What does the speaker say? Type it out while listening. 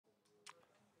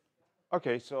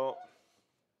Okay, so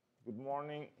good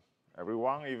morning,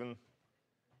 everyone. Even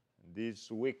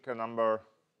this week number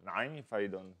 9, if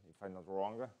I'm not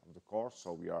wrong, of the course.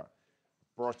 So we are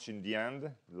approaching the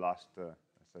end, the last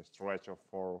let's say stretch of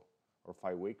 4 or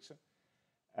 5 weeks.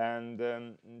 And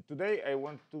today I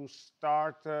want to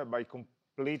start by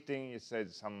completing, it said,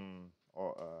 some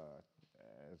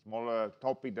smaller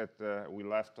topic that we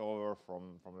left over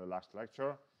from the last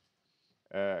lecture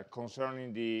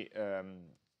concerning the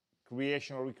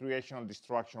creation, recreation, and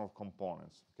destruction of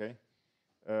components. Okay,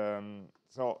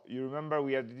 so you remember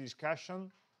we had the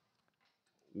discussion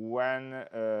when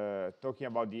talking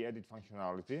about the edit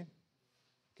functionality.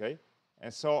 Okay,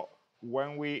 and so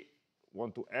when we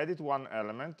want to edit one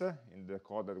element in the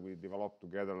code that we developed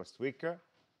together last week,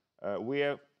 we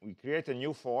create a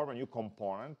new form, a new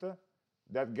component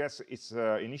that gets its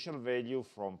initial value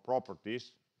from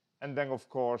properties. And then, of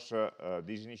course,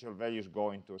 these initial values go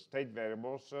into state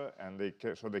variables, and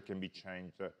so they can be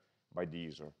changed by the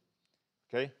user.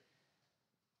 Okay.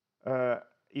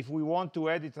 If we want to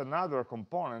edit another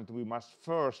component, we must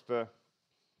first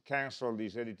cancel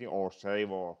this editing, or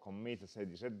save or commit, say,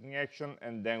 this editing action,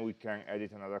 and then we can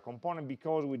edit another component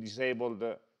because we disabled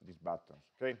these buttons.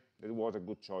 Okay, that was a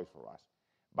good choice for us.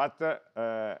 But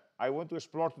I want to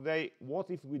explore today, what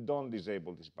if we don't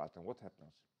disable this button? What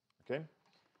happens? Okay.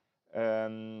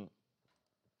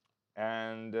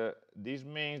 This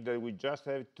means that we just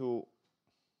have to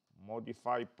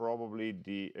modify probably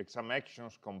the exam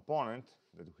actions component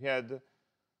that we had,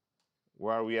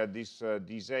 where we had this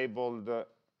disabled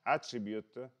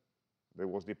attribute that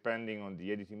was depending on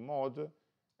the editing mode,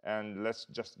 and let's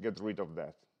just get rid of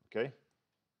that. Okay,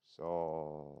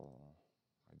 so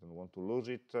I don't want to lose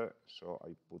it, so I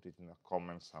put it in a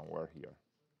comment somewhere here.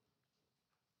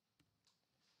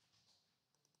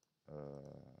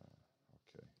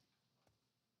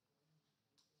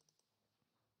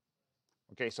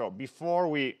 Okay, so before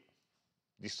we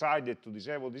decided to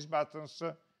disable these buttons,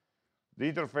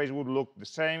 the interface would look the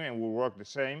same and will work the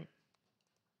same.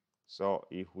 So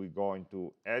if we go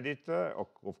into edit,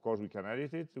 of course we can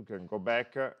edit it, we can go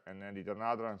back and edit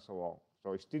another, and so on.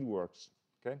 So it still works.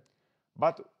 Okay,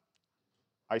 but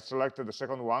I selected the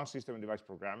second one, system and device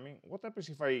programming. What happens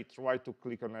if I try to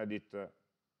click on edit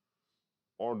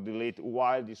or delete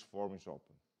while this form is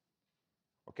open?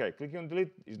 Okay, clicking on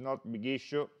delete is not a big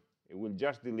issue. It will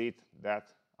just delete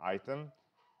that item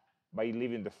by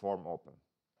leaving the form open.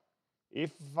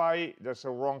 If there's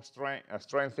a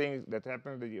strange thing that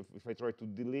happens, if I try to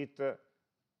delete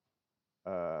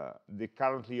the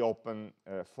currently open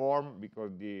form,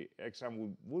 because the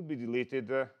exam would be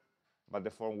deleted, but the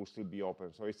form will still be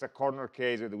open. So it's a corner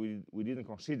case that we didn't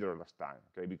consider last time,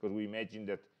 okay? Because we imagined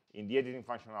that in the editing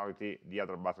functionality, the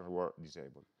other buttons were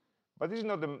disabled. But this is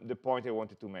not the point I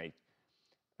wanted to make.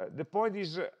 The point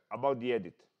is about the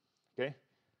edit. Okay,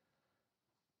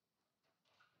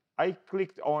 I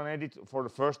clicked on edit for the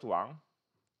first one.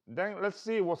 Then let's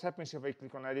see what happens if I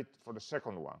click on edit for the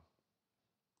second one.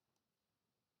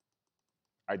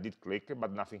 I did click,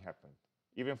 but nothing happened,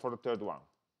 even for the third one.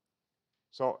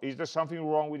 So is there something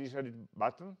wrong with this edit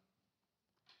button?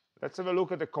 Let's have a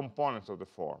look at the components of the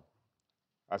form.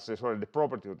 Sorry, the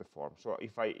property of the form. So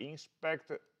if I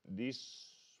inspect this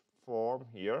form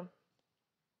here,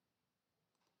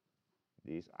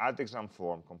 this add exam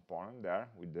form component there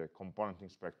with the component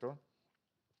inspector,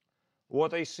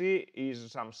 what I see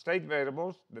is some state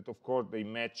variables that, of course, they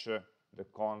match the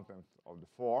content of the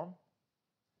form,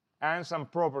 and some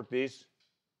properties,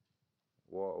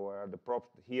 where the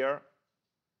property here,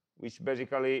 which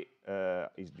basically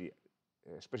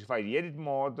specify the edit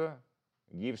mode,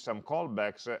 gives some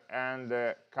callbacks, and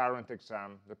the current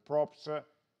exam, the props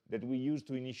that we use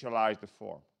to initialize the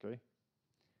form. Okay.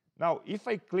 Now, if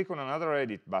I click on another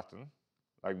edit button,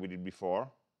 like we did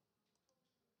before,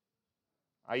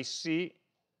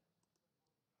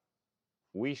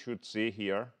 we should see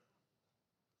here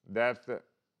that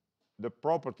the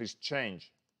properties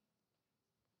change.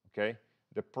 Okay,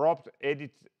 the prop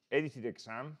edited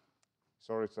exam,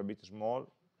 sorry, it's a bit small,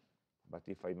 but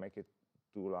if I make it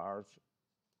too large,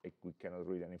 we cannot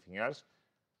read anything else.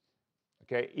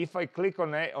 Okay, if I click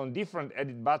on different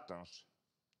edit buttons,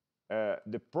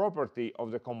 the property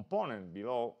of the component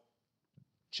below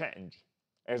change,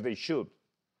 as they should.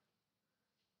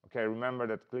 Okay, remember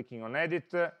that clicking on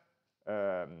edit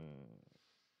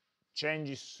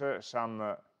changes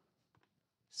some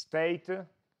state.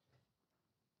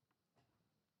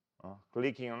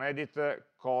 Clicking on edit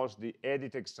calls the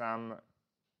edit exam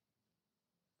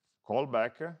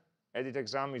callback. Edit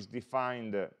exam is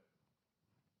defined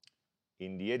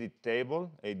in the edit table,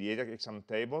 the edit exam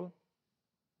table,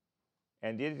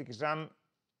 and the edit exam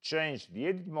changed the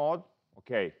edit mode.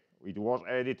 Okay, it was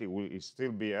edit, it will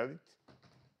still be edit,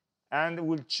 and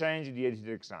will change the edited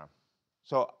exam.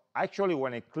 So actually,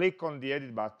 when I click on the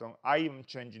edit button, I am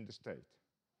changing the state.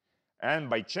 And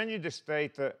by changing the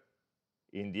state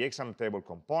in the exam table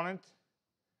component,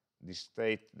 the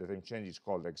state that I'm changing is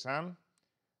called exam.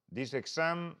 This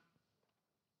exam,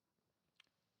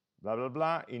 blah, blah,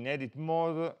 blah, in edit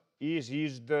mode is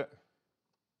used,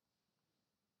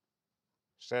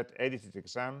 set edited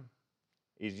exam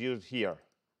is used here.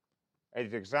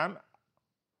 Edit exam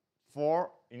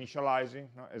for initializing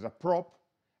as a prop,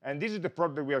 and this is the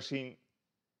prop that we've seen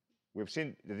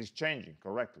that is changing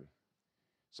correctly.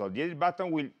 So the edit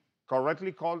button will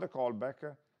correctly call the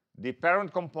callback, the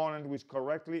parent component will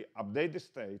correctly update the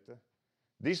state,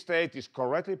 this state is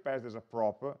correctly passed as a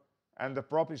prop, and the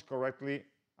prop is correctly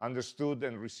understood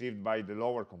and received by the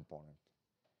lower component.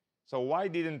 So why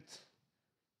didn't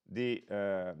the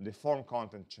form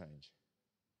content change?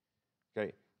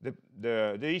 Okay,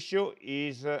 the issue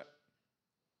is no,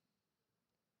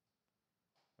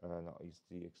 it's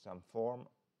the exam form.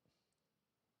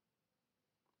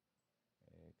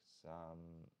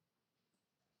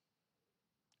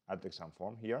 Add exam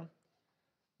form here.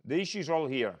 The issue is all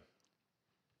here.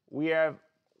 We have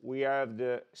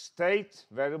the state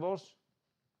variables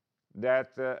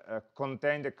that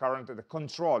contain the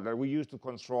control that we use to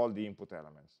control the input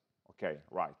elements. Okay,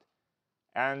 right.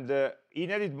 And in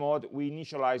edit mode, we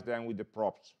initialize them with the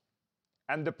props.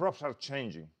 And the props are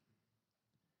changing.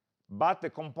 But the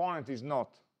component is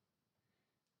not.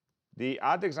 The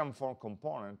add exam form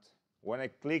component, when I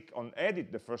click on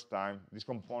edit the first time, this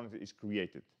component is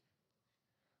created.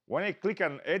 When I click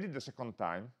on edit the second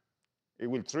time, it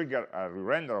will trigger a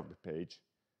re-render of the page,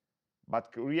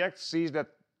 but React sees that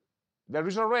there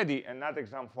is already an add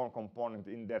exam form component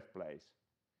in that place.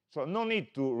 So no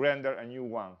need to render a new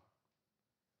one.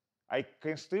 I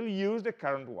can still use the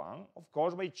current one, of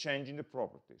course, by changing the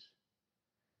properties.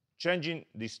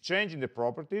 This change in the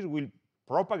properties will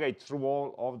propagate through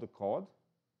all of the code.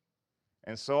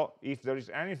 And so if there is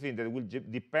anything that will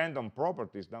depend on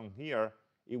properties down here,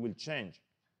 it will change.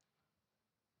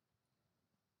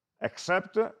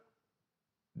 Except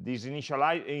this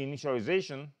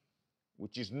initialization,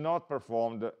 which is not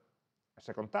performed a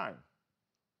second time.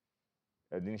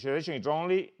 The initialization is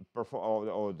only performed,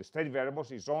 or the state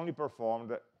variables is only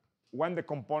performed when the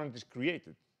component is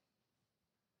created.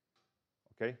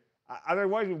 Okay?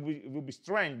 Otherwise, it would be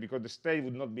strange because the state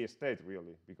would not be a state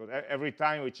really, because every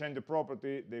time we change the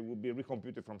property, they will be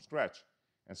recomputed from scratch,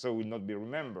 and so will not be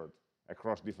remembered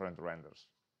across different renders.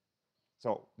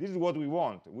 So this is what we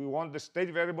want. We want the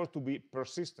state variables to be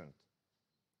persistent.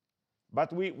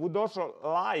 But we would also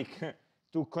like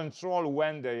to control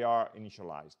when they are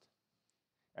initialized.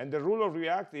 And the rule of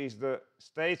React is the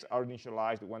states are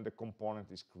initialized when the component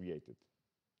is created.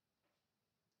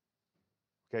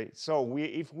 Okay, so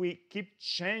if we keep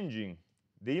changing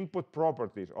the input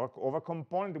properties of a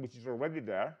component which is already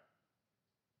there,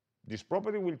 this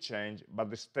property will change, but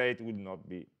the state will not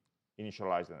be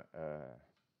initialized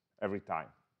every time.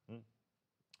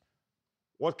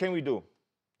 What can we do?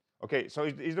 Okay, so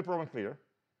is the problem clear?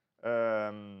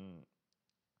 The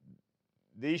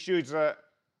issue is,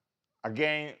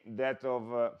 again, that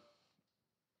of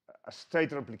a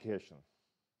state replication.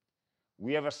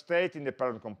 We have a state in the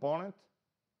parent component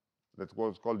that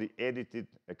was called the edited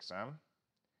exam,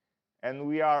 and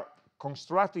we are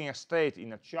constructing a state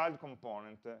in a child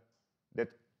component that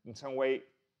in some way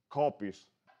copies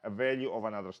a value of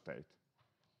another state.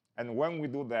 And when we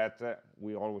do that,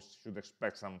 we always should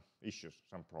expect some issues,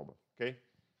 some problem, okay?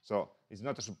 So it's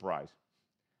not a surprise.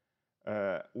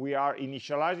 We are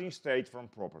initializing state from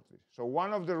properties. So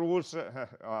one of the rules,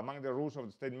 among the rules of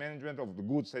the state management, of the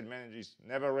good state manager, is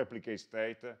never replicate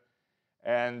state.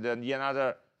 And then the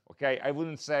another, okay, I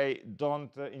wouldn't say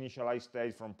don't initialize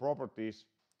state from properties,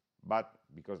 but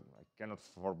because I cannot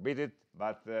forbid it,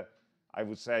 but I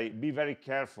would say be very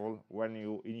careful when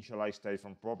you initialize state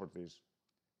from properties,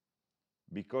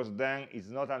 because then it's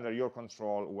not under your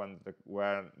control when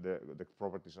the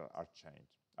properties are changed,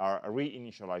 are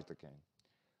re-initialized again.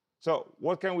 So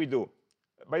what can we do?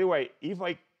 By the way, if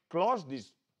I close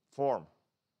this form,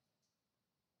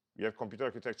 we have computer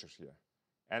architectures here,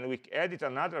 and we edit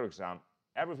another exam,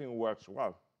 everything works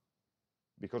well.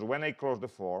 Because when I close the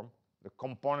form, the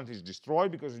component is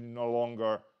destroyed because it's no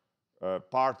longer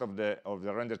part of the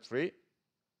render tree.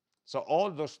 So all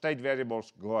those state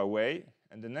variables go away,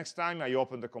 and the next time I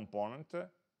open the component, the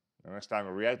next time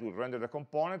React will render the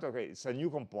component, okay, it's a new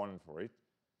component for it,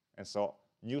 and so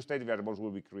new state variables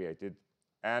will be created,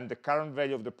 and the current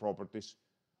value of the properties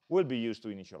will be used to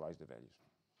initialize the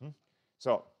values.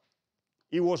 So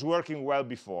it was working well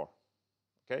before,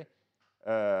 okay?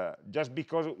 Just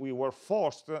because we were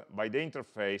forced by the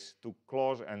interface to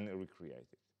close and recreate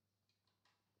it.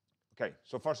 Okay,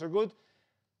 so far so good.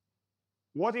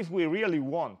 What if we really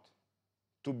want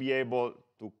to be able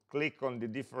to click on the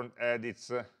different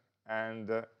edits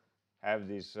and have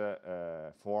this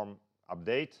form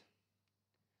update?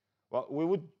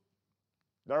 Well,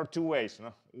 there are two ways.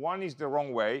 No? One is the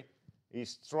wrong way,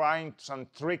 is trying some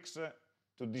tricks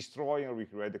to destroy and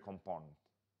recreate the component.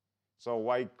 So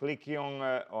while clicking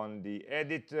on the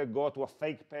edit, go to a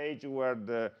fake page where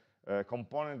the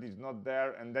component is not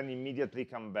there, and then immediately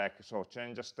come back. So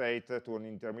change a state to an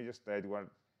intermediate state where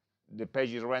the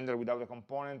page is rendered without a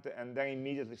component, and then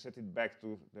immediately set it back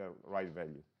to the right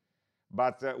value.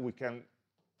 But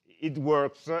it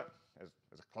works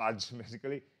as a kludge,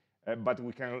 basically, but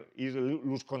we can easily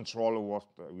lose control of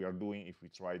what we are doing if we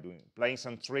try playing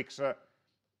some tricks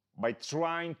by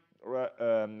trying,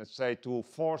 let's say, to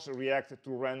force React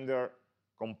to render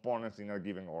components in a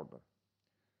given order.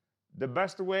 The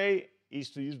best way is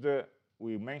to use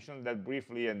we mentioned that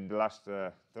briefly in the last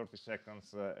 30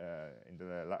 seconds in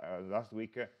the last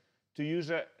week, to use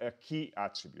a key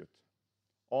attribute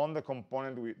on the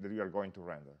component that we are going to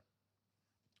render.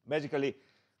 Basically,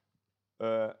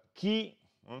 the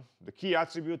key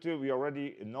attribute, we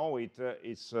already know it,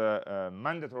 it's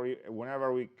mandatory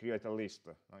whenever we create a list,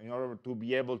 in order to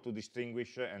be able to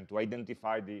distinguish and to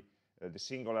identify the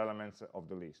single elements of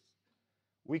the list.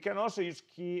 We can also use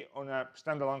key on a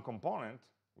standalone component,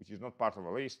 which is not part of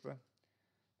a list.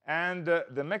 And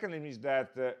the mechanism is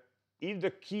that if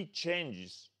the key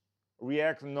changes,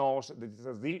 React knows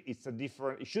that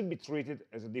it should be treated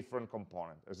as a different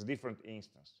component, as a different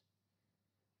instance.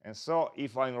 And so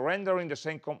if I'm rendering the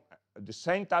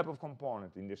same type of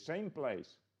component in the same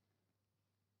place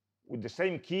with the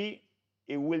same key,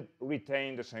 it will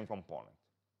retain the same component.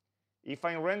 If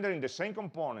I'm rendering the same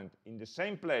component in the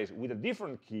same place with a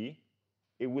different key,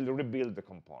 it will rebuild the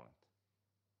component.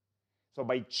 So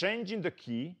by changing the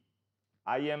key,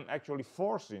 I am actually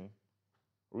forcing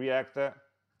React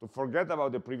to forget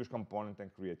about the previous component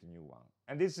and create a new one.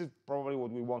 And this is probably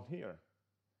what we want here.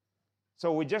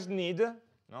 So we just need,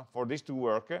 for this to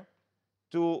work,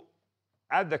 to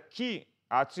add the key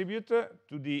attribute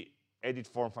to the edit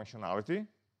form functionality.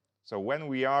 So when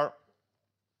we are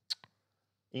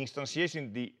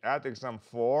instantiating the add exam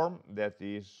form, that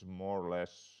is more or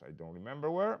less, I don't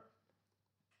remember where,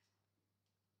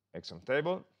 exam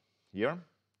table, here.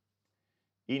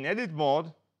 In edit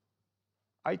mode,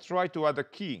 I try to add a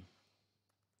key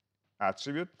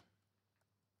attribute,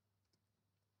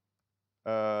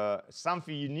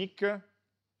 something unique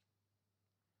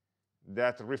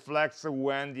that reflects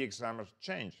when the exam has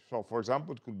changed. So for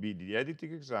example, it could be the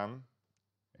editing exam,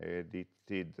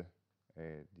 edited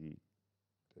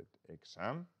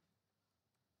exam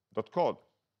dot code,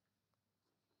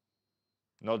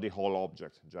 not the whole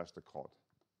object, just the code.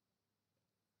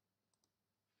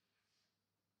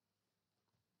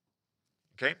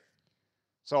 Okay,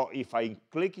 so if I'm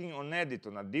clicking on edit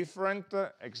on a different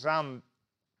exam,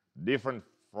 different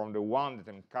from the one that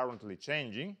I'm currently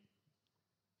changing,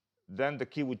 then the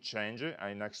key would change,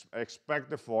 and I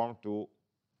expect the form to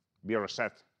be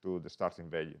reset to the starting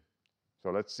value.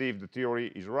 So let's see if the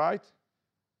theory is right.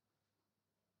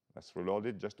 Let's reload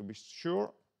it just to be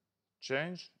sure.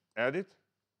 Change, edit.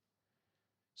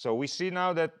 So we see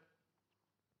now that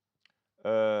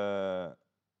the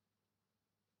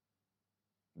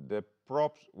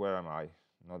props, where am I?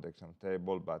 Not the exam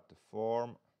table, but the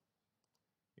form.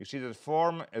 You see that the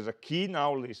form has a key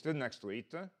now listed next to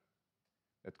it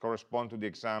that correspond to the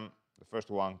exam, the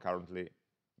first one currently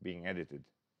being edited.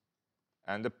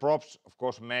 And the props, of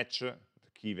course, match the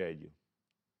key value.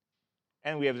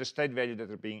 And we have the state value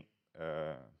that are being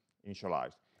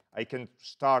initialized. I can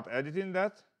start editing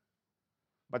that,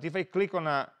 but if I click on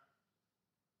a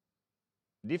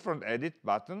different edit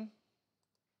button,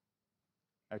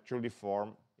 actually the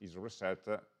form is reset,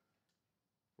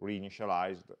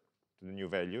 reinitialized to the new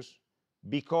values,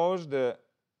 because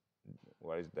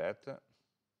where is that?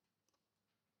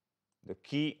 The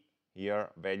key here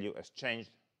value has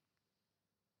changed,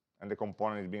 and the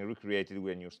component is being recreated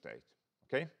with a new state.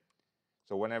 Okay?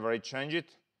 So whenever I change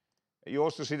it, you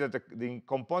also see that the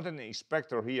component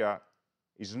inspector here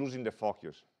is losing the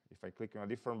focus. If I click on a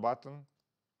different button,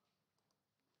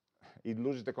 it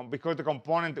loses because the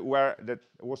component that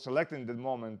was selected in that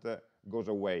moment goes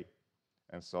away,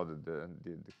 and so the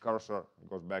cursor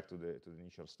goes back to the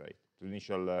initial state, to the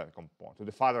initial component, to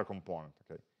the father component.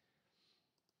 Okay.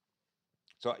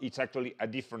 So it's actually a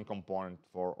different component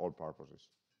for all purposes.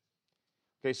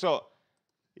 Okay, so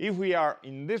if we are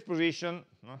in this position,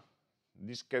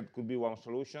 this could be one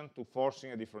solution to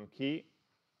forcing a different key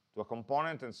to a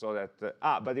component, and so that,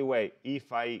 by the way,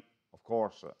 if I, of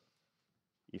course,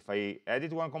 if I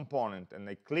edit one component and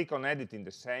I click on editing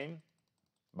the same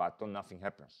button, nothing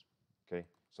happens. Okay,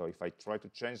 so if I try to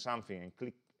change something and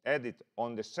click edit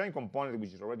on the same component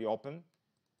which is already open,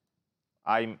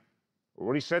 I'm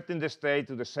resetting the state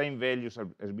to the same values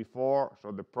as before,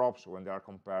 so the props, when they are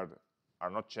compared, are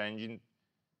not changing,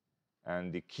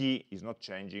 and the key is not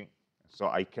changing, so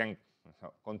I can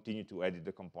continue to edit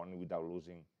the component without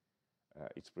losing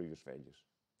its previous values.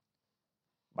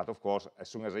 But of course, as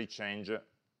soon as I change,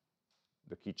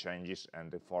 the key changes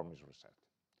and the form is reset.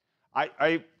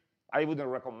 I wouldn't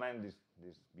recommend this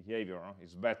behavior.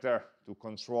 It's better to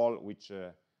control which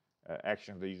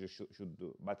actions the user should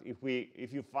do. But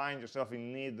if you find yourself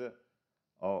in need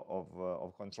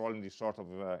of controlling this sort of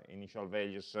initial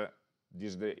values,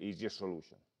 this is the easiest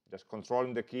solution. Just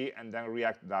controlling the key, and then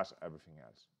React does everything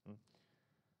else.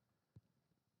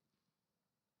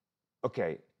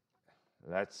 Okay,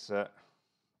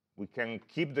 we can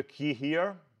keep the key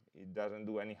here. It doesn't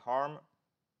do any harm,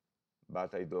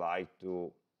 but I'd like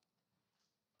to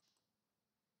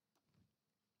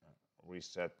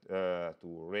reset, to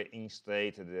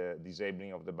reinstate the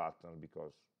disabling of the button,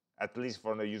 because at least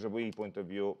from the usability point of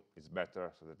view, it's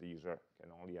better, so that the user can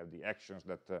only have the actions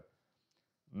that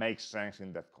make sense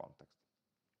in that context.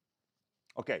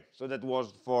 Okay, so that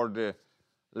was for the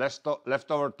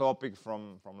leftover topic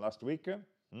from last week.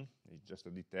 It's just a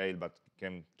detail, but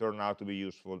can turn out to be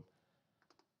useful.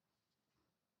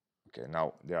 Okay,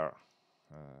 now they are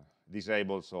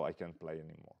disabled, so I can't play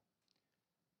anymore.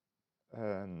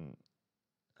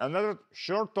 Another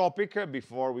short topic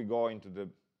before we go into the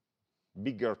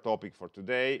bigger topic for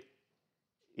today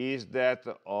is that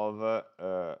of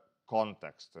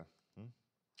context.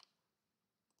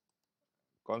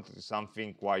 Context is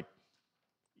something quite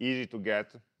easy to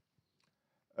get,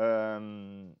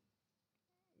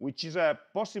 which is a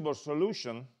possible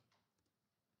solution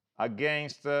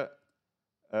against the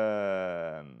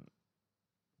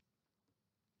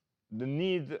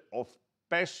need of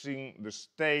passing the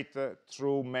state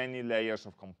through many layers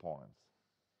of components.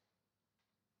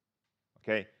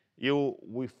 Okay,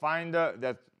 we find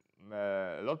that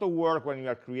a lot of work when we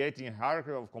are creating a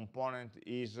hierarchy of components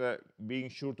is being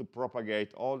sure to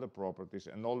propagate all the properties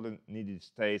and all the needed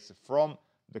states from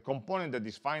the component that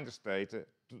defines the state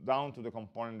down to the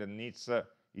component that needs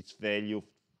its value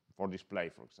for display,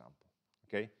 for example.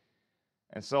 Okay,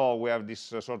 and so we have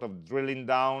this sort of drilling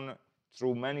down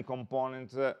through many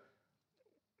components.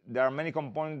 There are many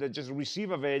components that just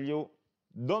receive a value,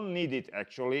 don't need it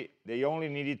actually, they only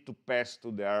need it to pass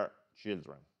to their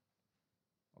children.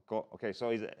 Okay,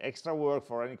 so it's extra work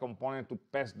for any component to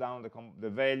pass down the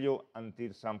value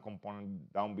until some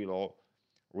component down below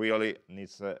really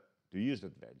needs to use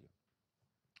that value.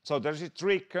 So there's a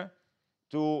trick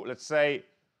to, let's say,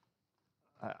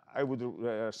 I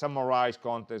would summarize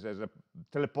context as a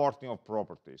teleporting of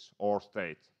properties or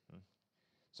state.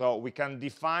 So we can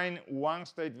define one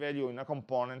state value in a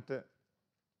component,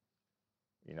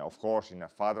 of course, in a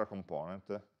further component,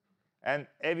 and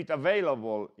have it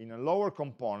available in a lower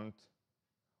component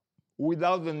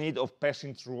without the need of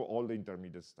passing through all the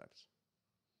intermediate steps.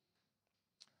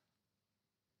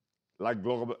 Like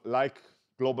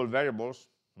global variables,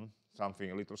 something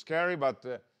a little scary, but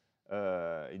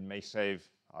it may save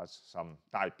us some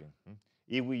typing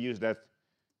if we use that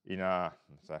in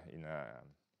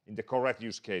the correct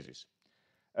use cases.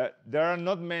 There are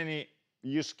not many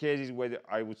use cases where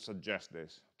I would suggest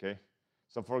this. Okay,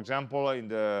 so for example, in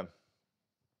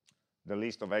the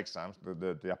list of exams,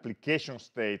 the application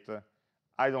state,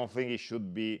 I don't think it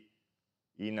should be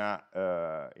in a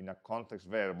context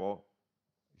variable.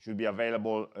 It should be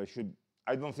available.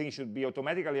 I don't think it should be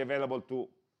automatically available to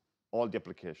all the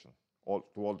application, to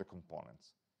all the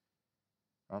components.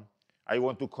 I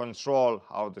want to control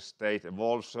how the state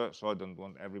evolves, so I don't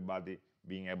want everybody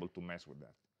being able to mess with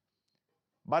that.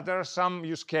 But there are some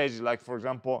use cases, like for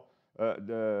example,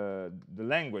 the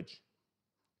language.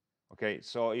 Okay,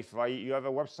 so if you have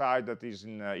a website that is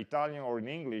in Italian or in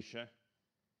English,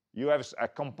 you have a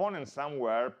component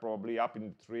somewhere, probably up in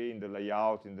the tree, in the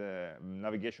layout, in the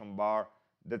navigation bar,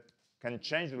 that can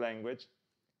change the language,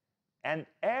 and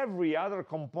every other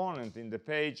component in the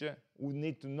page would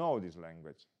need to know this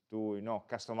language to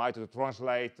customize, to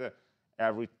translate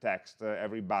every text,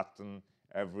 every button,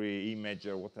 every image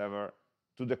or whatever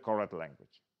to the correct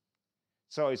language.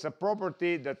 So it's a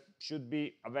property that should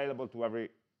be available to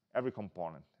every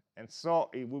component. And so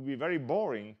it would be very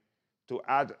boring to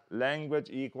add language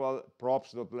equal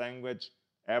props.language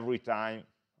every time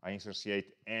I instantiate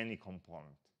any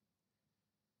component.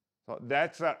 So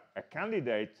that's a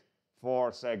candidate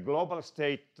for, say, global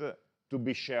state to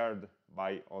be shared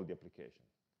by all the application.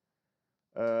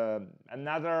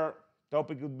 Another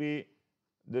topic would be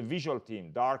the visual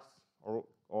theme, dark or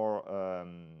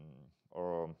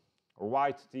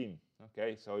white theme.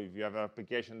 Okay, so if you have an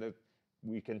application that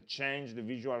we can change the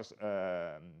visual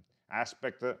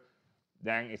aspect,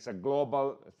 then it's a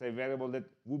global, say, variable that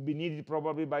would be needed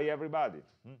probably by everybody,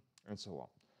 and so on.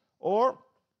 Or,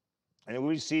 and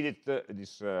we'll see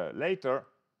this later,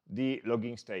 the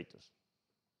login status.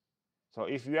 So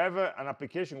if you have an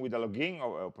application with a login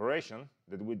operation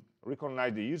that would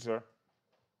recognize the user,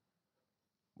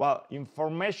 well,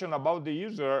 information about the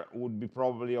user would be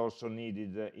probably also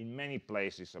needed in many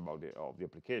places of the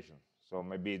application. So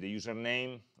maybe the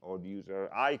username or the user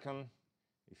icon.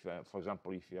 If, for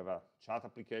example, if you have a chat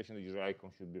application, the user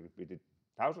icon should be repeated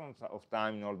thousands of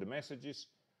times in all the messages,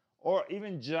 or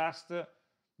even just the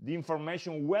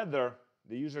information whether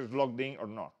the user is logged in or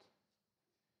not.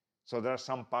 So there are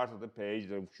some parts of the page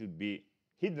that should be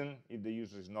hidden if the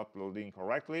user is not logged in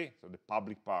correctly, so the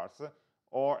public parts,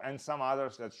 and some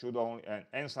others that should only,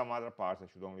 and some other parts that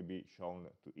should only be shown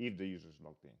if the user is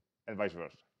logged in, and vice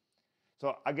versa.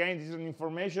 So again, this is an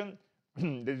information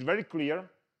that is very clear.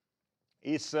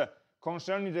 It's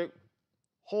concerning the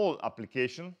whole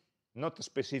application, not a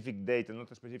specific data,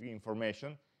 not a specific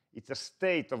information. It's a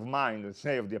state of mind, let's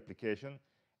say, of the application,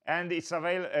 and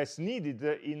it's needed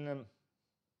in,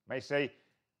 may say,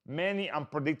 many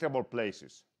unpredictable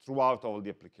places throughout all the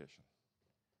application.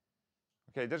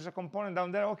 Okay, there's a component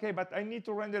down there, okay, but I need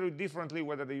to render it differently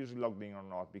whether the user is logged in or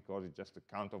not, because it's just a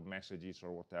count of messages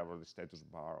or whatever, the status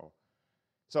bar.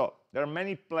 So there are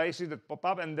many places that pop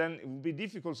up, and then it would be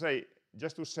difficult, say,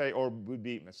 just to say, or would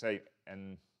be, let's say,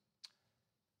 an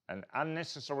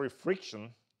unnecessary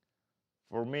friction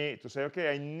for me to say,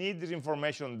 okay, I need this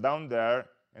information down there,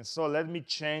 and so let me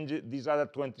change these other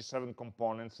 27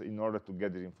 components in order to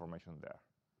get this information there.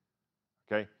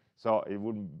 Okay, so it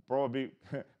would probably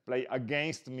play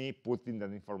against me putting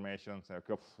that information, say,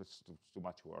 okay, it's too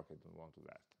much work, I don't want to do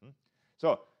that.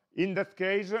 So in that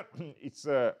case,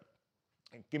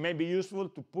 it may be useful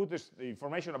to put the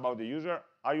information about the user.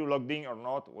 Are you logged in or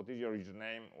not? What is your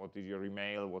username? What is your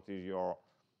email? What is your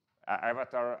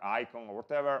avatar icon or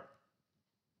whatever?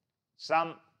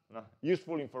 Some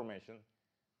useful information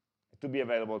to be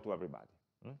available to everybody.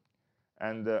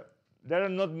 And there are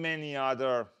not many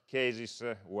other cases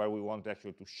where we want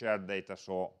actually to share data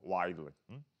so widely.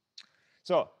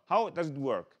 So how does it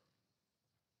work?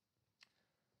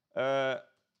 The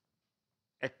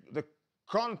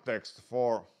context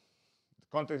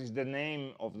is the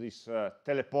name of this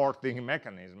teleporting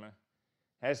mechanism,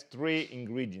 has three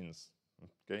ingredients.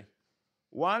 Okay,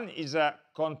 one is a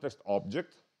context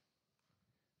object,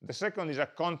 the second is a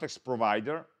context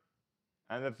provider,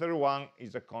 and the third one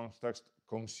is a context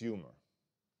consumer.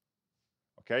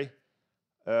 Okay,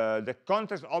 the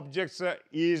context objects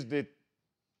is the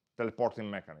teleporting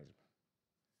mechanism.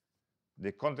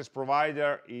 The context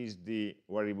provider is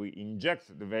where we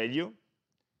inject the value,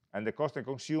 and the context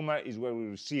consumer is where we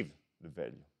receive the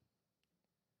value.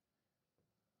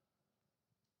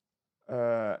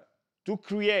 To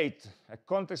create a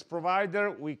context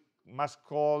provider, we must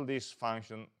call this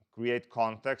function create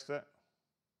context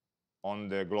on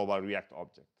the global React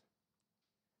object.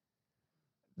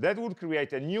 That would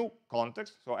create a new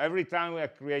context. So every time we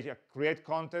create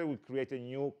context, we create a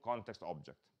new context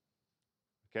object.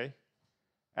 Okay?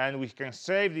 And we can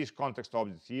save this context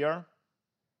object here.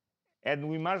 And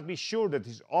we must be sure that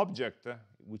this object,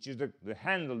 which is the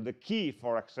handle, the key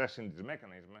for accessing this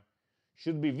mechanism,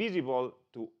 should be visible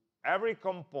to every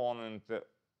component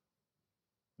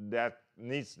that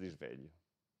needs this value.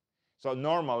 So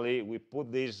normally, we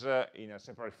put this in a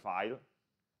separate file,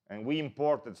 and we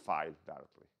import that file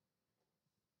directly.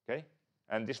 Okay?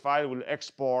 And this file will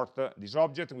export this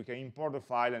object, and we can import the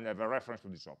file and have a reference to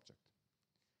this object.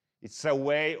 It's a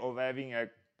way of having a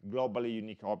globally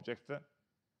unique object,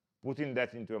 putting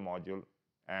that into a module,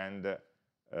 and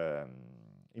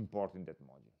importing that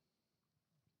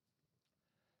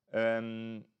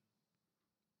module.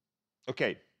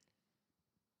 Okay.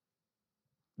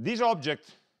 This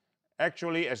object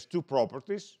actually has two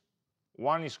properties.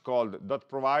 One is called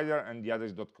 .provider, and the other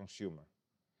is .consumer.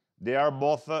 They are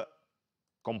both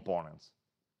components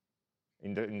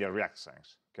in the React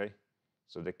sense. Okay,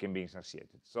 so they can be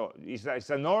instantiated. So it's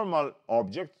a normal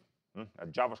object, a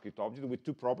JavaScript object with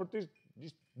two properties.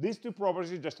 These two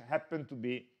properties just happen to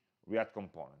be React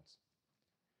components.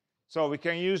 So we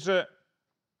can use a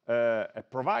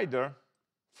provider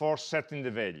for setting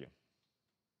the value.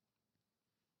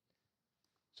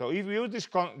 So if we use this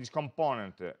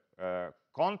component,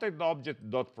 contact object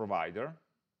dot provider,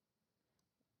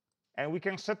 and we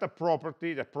can set a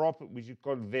property, the prop which is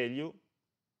called value,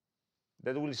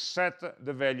 that will set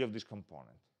the value of this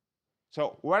component.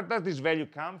 So where does this value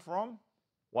come from?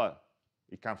 Well,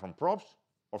 it comes from props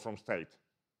or from state.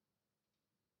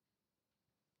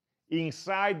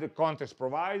 Inside the context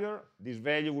provider, this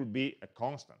value will be a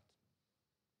constant.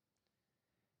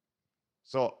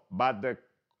 So, but the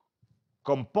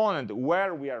component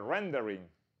where we are rendering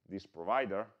this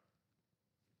provider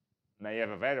may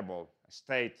have a variable, a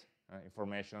state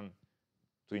information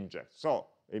to inject. So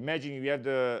imagine you have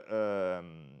the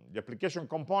application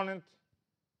component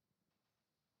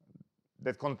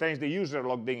that contains the user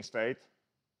logged in state,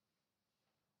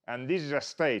 and this is a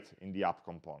state in the app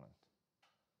component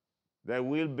that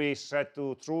will be set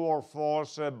to true or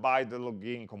false by the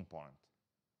login component,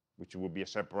 which will be a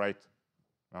separate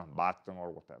button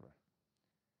or whatever.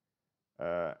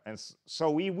 And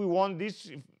so we want this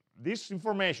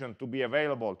information to be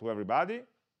available to everybody.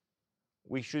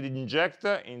 We should inject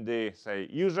in the, say,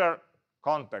 user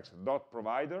context dot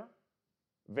provider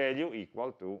value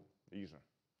equal to the user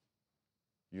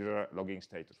login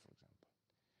status, for example.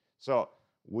 So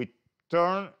we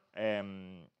turn,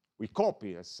 we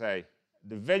copy, let's say,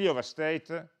 the value of a state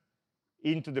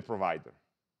into the provider.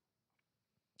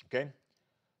 Okay?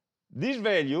 This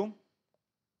value,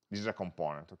 this is a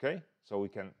component, okay? So we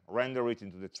can render it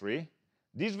into the tree.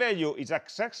 This value is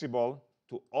accessible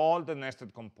to all the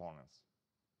nested components.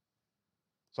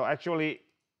 So actually,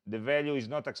 the value is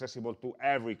not accessible to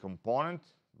every component,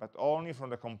 but only from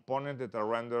the components that are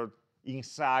rendered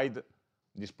inside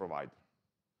this provider.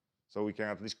 So we can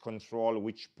at least control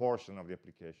which portion of the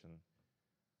application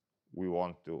we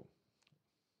want to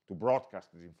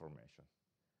broadcast this information.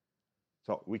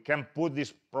 So we can put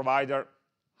this provider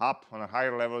up on a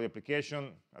higher level of the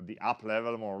application, at the app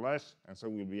level more or less, and so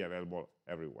it will be available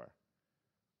everywhere.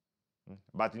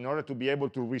 But in order to be able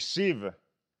to receive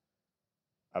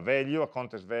a value, a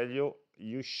context value,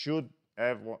 you should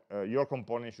have, your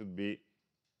component should be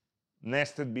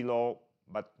nested below,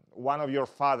 but one of your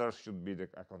fathers should be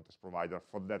a context provider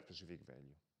for that specific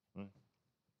value.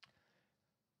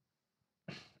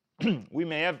 We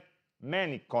may have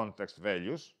many context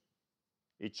values.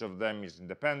 Each of them is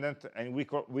independent, and we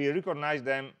recognize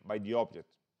them by the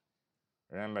object.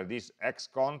 Remember, this X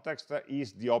context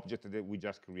is the object that we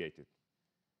just created.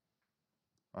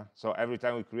 So every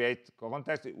time we create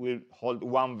context, it will hold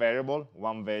one variable,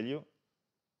 one value,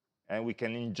 and we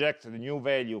can inject the new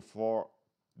value for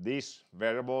this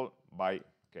variable by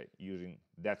using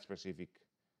that specific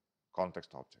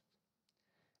context object.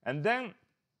 And then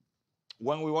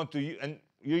when we want to, and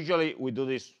usually we do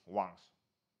this once,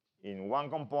 in one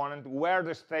component, where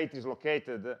the state is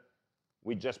located,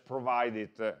 we just provide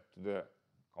it to the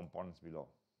components below.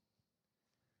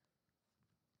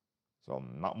 So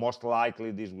most likely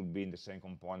this would be in the same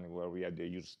component where we have the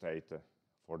use state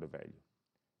for the value.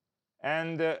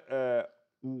 And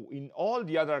in all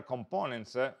the other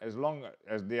components, as long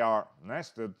as they are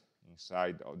nested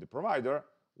inside of the provider,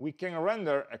 we can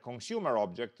render a consumer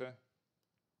object,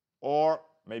 or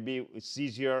maybe it's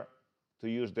easier to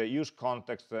use the use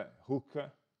context hook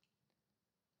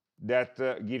that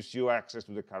gives you access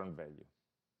to the current value.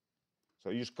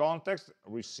 So use context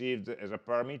received as a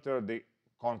parameter the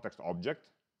context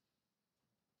object,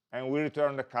 and we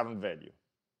return the current value.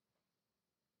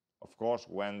 Of course,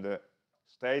 when the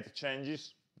state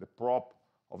changes, the prop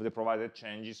of the provider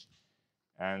changes,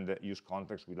 and the use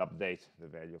context will update the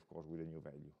value, of course, with a new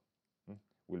value.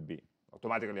 Will be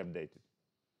automatically updated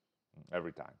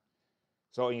every time.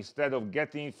 So instead of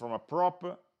getting it from a prop,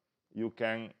 you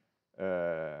can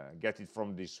get it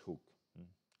from this hook.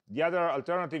 The other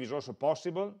alternative is also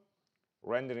possible,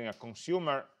 rendering a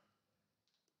consumer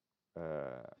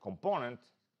component.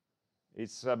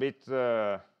 It's a bit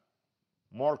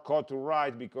more code to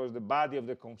write, because the body of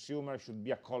the consumer should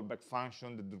be a callback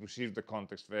function that receives the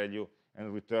context value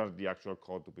and returns the actual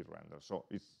code to be rendered. So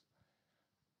it's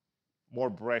more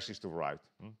braces to write,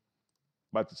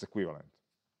 but it's equivalent.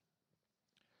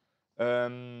 I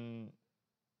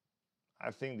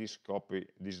think this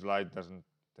slide doesn't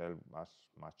tell us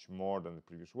much more than the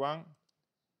previous one.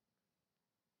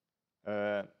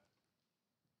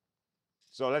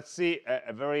 So let's see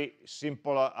a very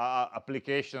simple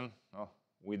application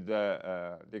with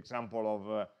the example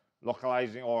of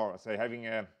localizing, or say having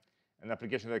an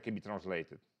application that can be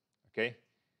translated. Okay.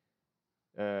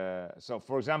 So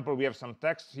for example, we have some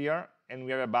text here, and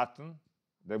we have a button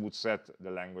that would set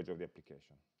the language of the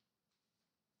application.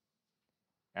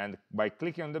 And by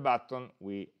clicking on the button,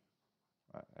 we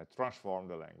transform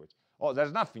the language. Oh,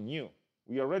 there's nothing new.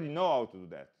 We already know how to do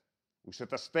that. We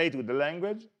set a state with the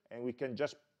language, and we can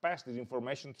just pass this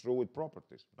information through with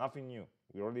properties. Nothing new.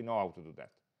 We already know how to do that.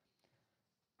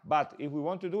 But if we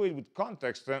want to do it with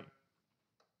context,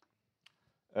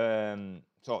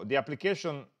 so the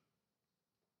application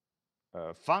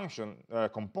function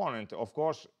component, of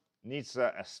course, needs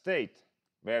a state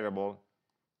variable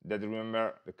that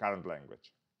remember the current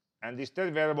language. And the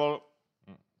state variable,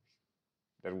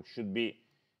 there should be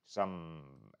some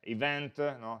event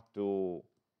no, to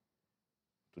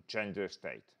change the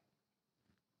state.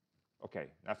 Okay,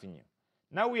 nothing new.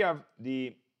 Now we have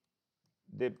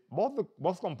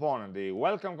both components, the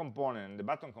welcome component and the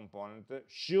button component,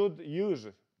 should use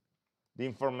the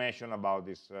information about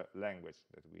this language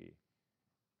that we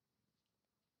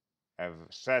have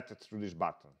set through this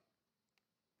button.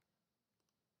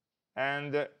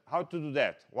 And how to do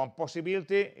that? One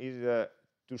possibility is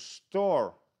to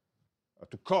store,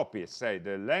 to copy, say,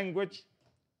 the language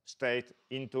state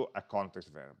into a context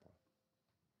variable.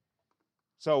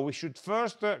 So we should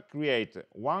first create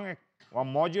one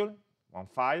module, one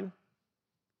file,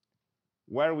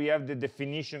 where we have the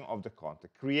definition of the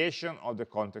context, creation of the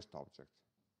context object.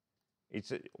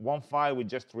 It's one file with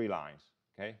just 3 lines.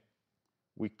 Okay,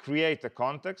 we create a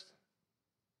context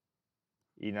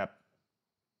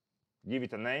give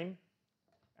it a name,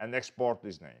 and export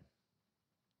this name.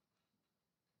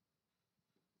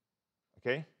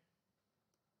 Okay?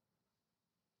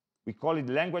 We call it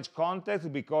language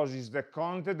context because it's the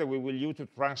content that we will use to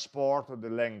transport the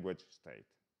language state.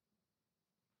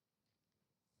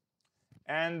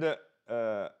 And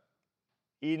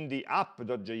in the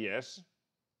app.js,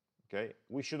 okay,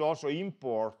 we should also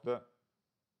import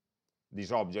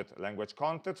this object, language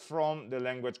context, from the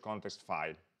language context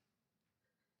file.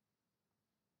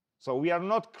 So we are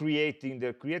not creating,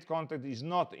 the create context is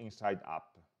not inside app.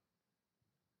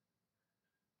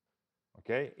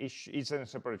 Okay, it's in a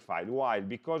separate file. Why?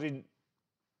 Because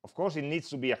of course it needs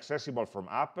to be accessible from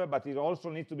app, but it also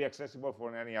needs to be accessible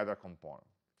from any other component.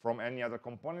 From any other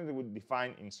component that we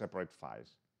define in separate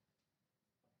files.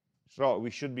 So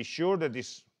we should be sure that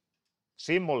this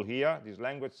symbol here, this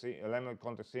language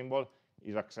context symbol,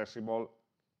 is accessible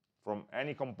from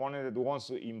any component that wants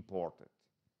to import it.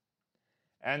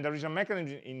 And there is a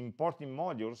mechanism in importing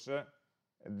modules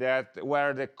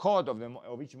where the code of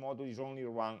each module is only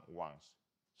run once.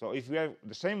 So if we have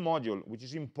the same module, which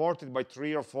is imported by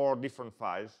 3 or 4 different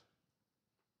files,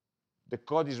 the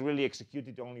code is really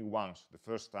executed only once, the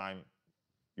first time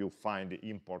you find the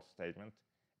import statement.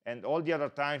 And all the other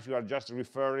times you are just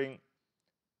referring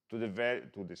to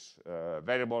this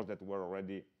variables that were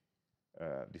already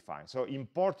defined. So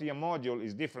importing a module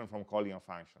is different from calling a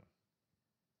function.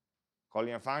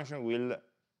 Calling a function will,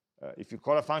 if you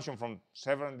call a function from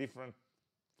 7 different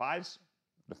files,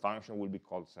 the function will be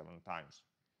called 7 times.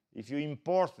 If you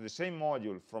import the same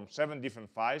module from 7 different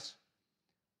files,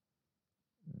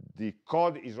 the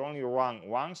code is only run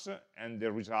once, and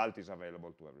the result is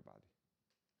available to everybody.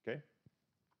 Okay?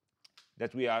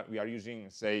 That we are using,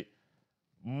 say,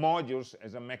 modules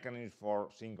as a mechanism for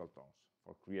singletons,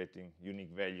 for creating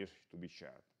unique values to be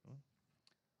shared.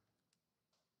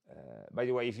 By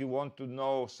the way, if you want to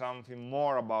know something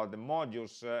more about the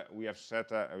modules, we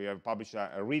have published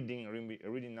a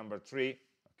reading number 3,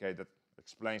 okay, that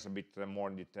explains a bit more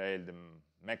in detail the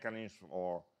mechanism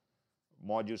or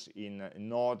modules in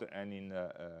Node and in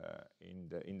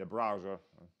the browser,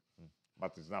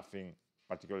 but it's nothing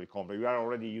particularly complex. We are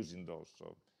already using those,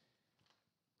 so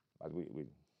but we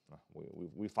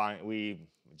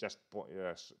just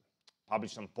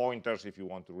publish some pointers if you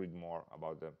want to read more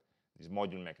about this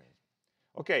module mechanism.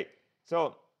 Okay,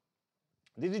 so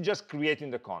this is just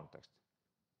creating the context.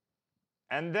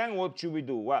 And then what should we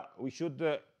do? Well, we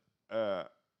should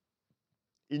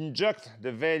inject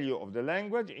the value of the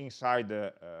language inside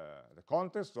the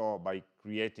context, or by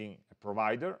creating a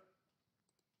provider.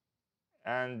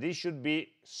 And this should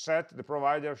be set, the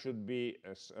provider should be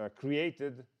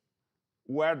created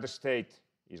where the state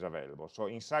is available. So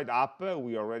inside app,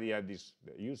 we already have this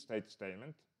use state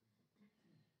statement.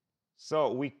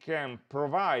 So we can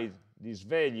provide this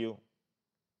value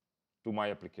to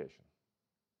my application.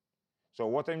 So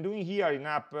what I'm doing here in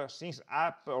app, since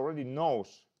app already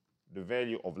knows the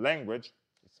value of language,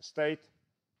 it's a state,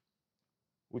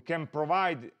 we can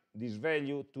provide this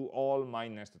value to all my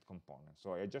nested components.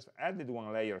 So I just added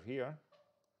one layer here,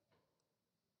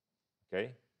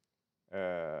 okay,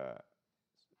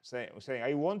 saying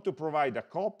I want to provide a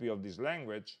copy of this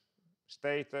language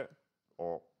state,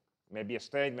 or maybe a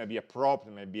state, maybe a prop,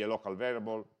 maybe a local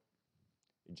variable,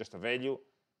 just a value,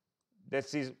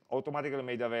 that is automatically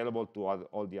made available to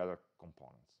all the other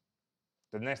components.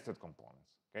 the nested components.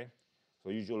 Okay, so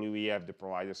usually we have the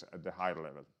providers at the higher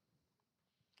level.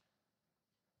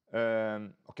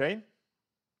 Okay,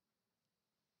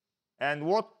 and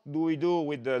what do we do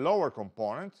with the lower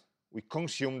component? We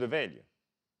consume the value.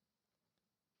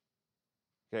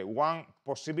 Okay, one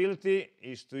possibility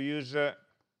is to use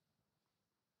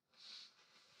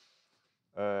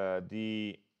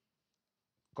the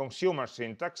consumer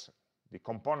syntax, the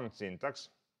component syntax,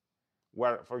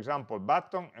 where, for example,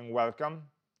 button and welcome,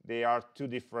 they are two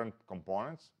different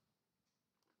components.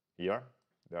 Here,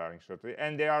 they are inserted,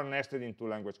 and they are nested in two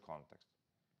language contexts.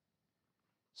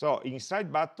 So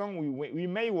inside button, we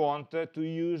may want to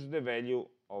use the value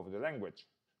of the language.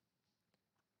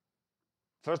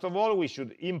 First of all, we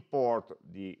should import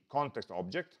the context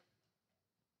object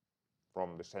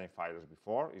from the same file as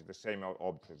before. It's the same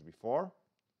object as before.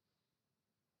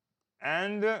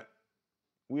 And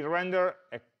we render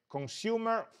a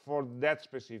consumer for that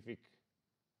specific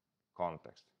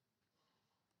context.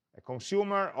 A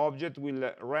consumer object will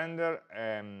render,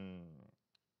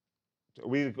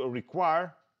 will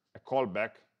require a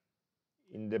callback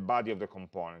in the body of the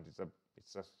component. It's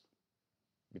a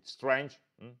bit strange.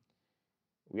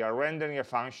 We are rendering a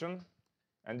function,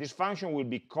 and this function will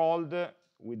be called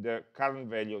with the current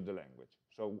value of the language.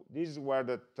 So this is where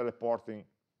the teleporting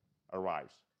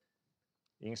arrives.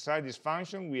 Inside this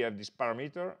function, we have this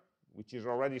parameter, which is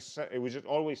already set, which is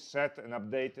always set and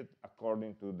updated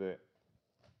according to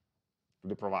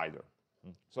the provider.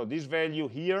 So this value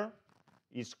here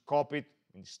is copied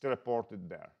and is teleported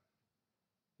there.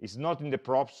 It's not in the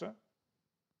props.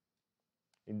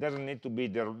 It doesn't need to be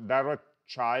the direct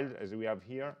child as we have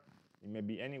here. It may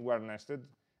be anywhere nested.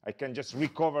 I can just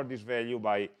recover this value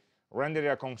by rendering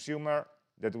a consumer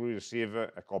that will receive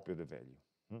a copy of the value.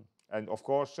 And of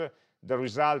course, the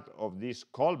result of this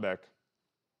callback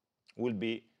will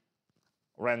be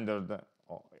rendered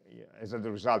as a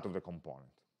result of the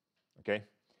component. Okay?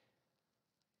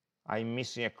 I'm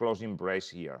missing a closing brace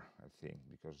here, I think,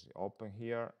 because open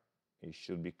here, it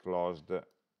should be closed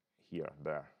here,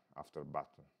 there, after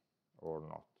button, or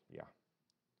not. Yeah.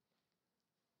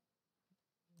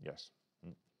 Yes.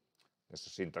 There's a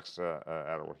syntax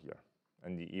error here,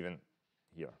 and even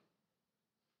here.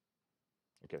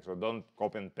 Okay, so don't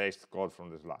copy and paste code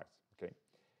from the slides. Okay.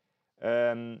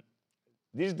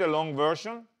 This is the long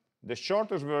version. The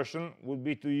shortest version would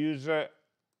be to use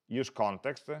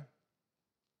context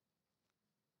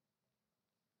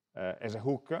as a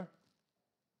hook.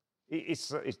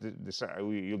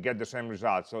 You get the same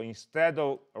result. So instead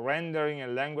of rendering a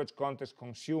language context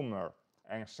consumer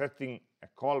and setting a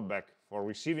callback for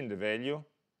receiving the value,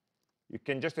 you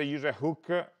can just use a hook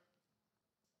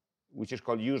which is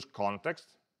called use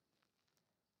context.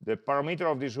 The parameter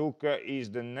of this hook is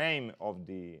the name of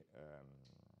the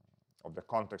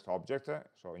context object.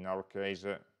 So in our case,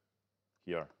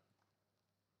 here,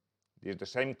 this is the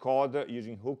same code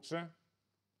using hooks,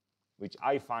 which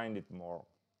I find it more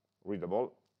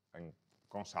readable and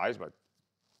concise, but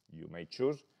you may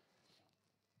choose.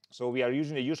 So we are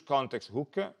using the use context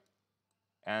hook,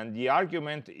 and the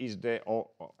argument is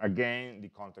again the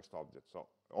context object. So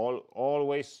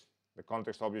always the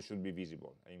context object should be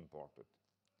visible and imported.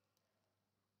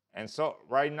 And so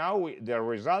right now the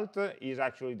result is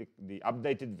actually the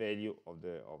updated value of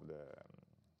the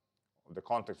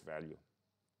context value.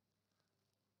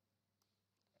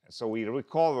 And so we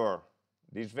recover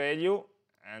this value,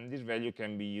 and this value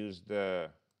can be used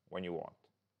when you want.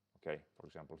 Okay, for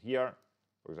example here,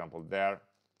 for example there,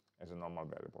 as a normal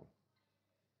variable.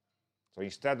 So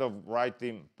instead of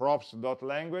writing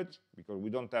props.language, because we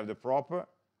don't have the prop,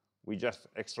 we just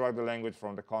extract the language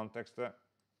from the context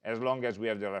as long as we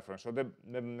have the reference. So the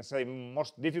say,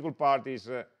 most difficult part is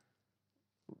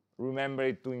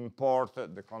remembering to import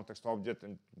the context object,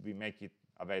 and we make it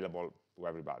available to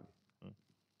everybody.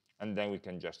 And then we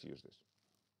can just use this.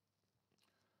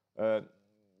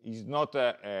 It's not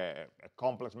a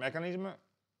complex mechanism.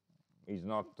 It's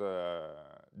not,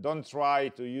 don't try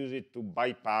to use it to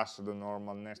bypass the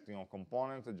normal nesting of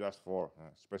components just for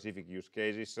specific use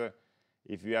cases.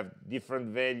 If you have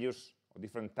different values or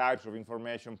different types of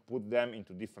information, put them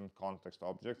into different context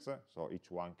objects, so each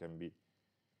one can be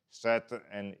set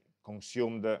and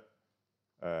consumed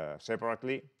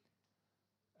separately.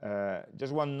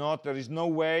 Just one note, there is no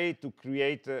way to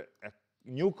create a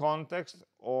new context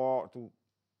or to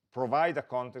provide a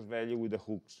context value with the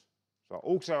hooks. So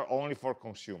hooks are only for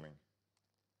consuming.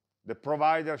 The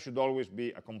provider should always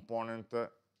be a component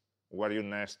where you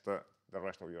nest the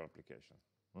rest of your application.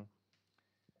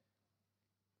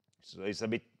 So it's a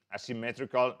bit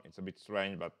asymmetrical, it's a bit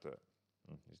strange, but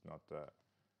it's not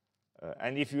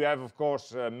And if you have, of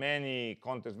course, many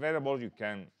context variables, you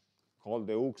can call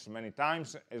the hooks many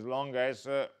times, as long as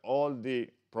all the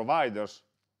providers,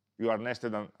 you are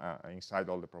nested on, inside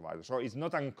all the providers. So it's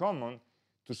not uncommon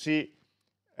to see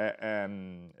a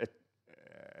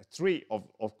tree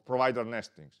of provider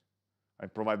nestings. I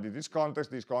provided this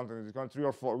context, this context, this context, 3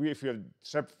 or 4. If you have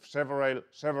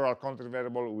several context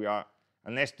variables, we are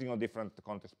a nesting of different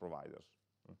context providers,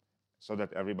 so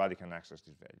that everybody can access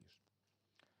these values.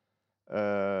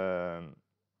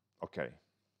 Okay.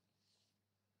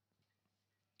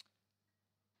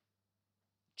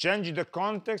 Changing the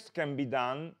context can be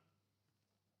done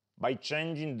by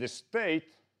changing the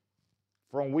state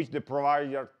from which the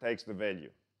provider takes the value.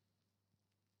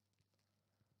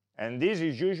 And this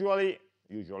is usually,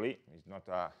 it's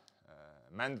not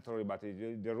mandatory, but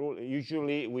it's the rule.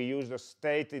 Usually we use the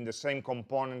state in the same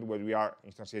component where we are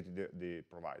instantiating the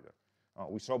provider.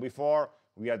 We saw before,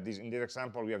 we had this, in this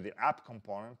example, we have the app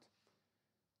component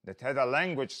that had a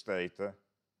language state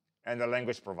and a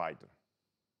language provider,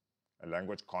 a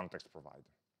language context provider.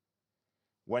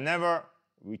 Whenever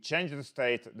we change the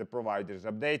state, the provider is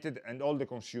updated and all the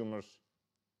consumers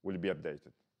will be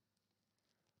updated.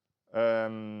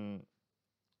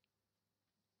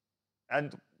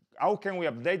 And how can we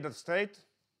update that state?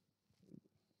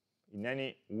 In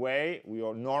any way we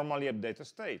normally update a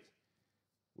state.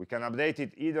 We can update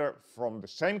it either from the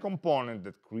same component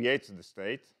that creates the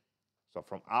state, so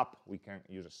from app we can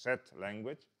use a set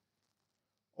language,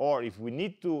 or if we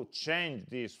need to change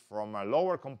this from a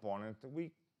lower component,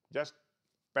 we just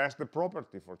pass the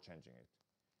property for changing it.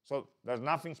 So there's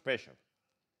nothing special.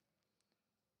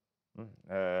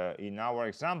 In our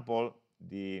example,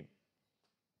 the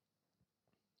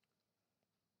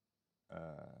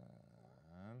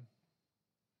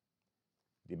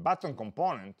button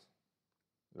component,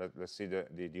 let's see the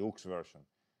hooks version.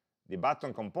 The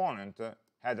button component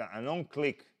had an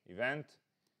on-click event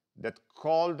that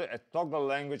called a toggle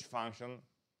language function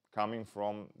coming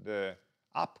from the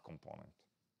app component.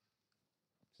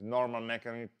 It's a normal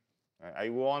mechanism. I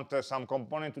want some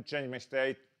component to change my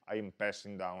state. I am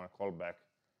passing down a callback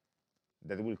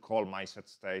that will call my set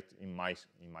state in my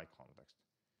context.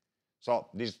 So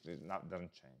this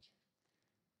doesn't change.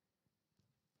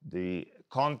 The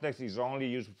context is only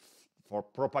used for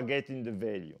propagating the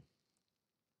value.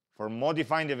 For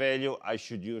modifying the value, I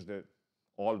should use the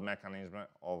old mechanism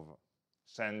of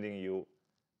sending you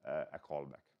a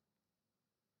callback.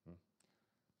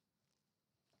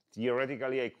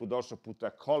 Theoretically, I could also put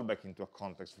a callback into a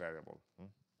context variable.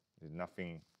 There's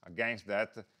nothing against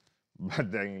that,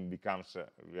 but then it becomes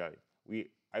really,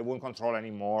 I won't control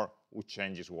anymore who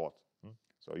changes what.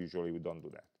 So usually we don't do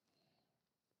that.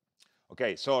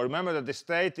 Okay, so remember that the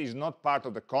state is not part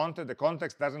of the context. The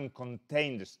context doesn't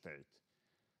contain the state.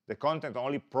 The content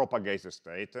only propagates the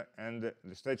state, and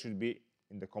the state should be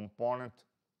in the component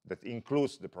that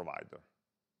includes the provider.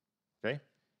 Okay,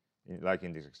 like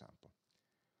in this example.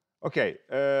 Okay,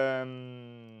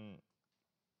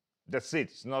 that's it.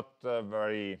 It's not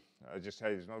very, I just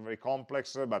said it's not very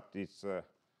complex, but it's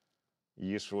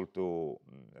useful to,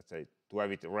 let's say, to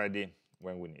have it ready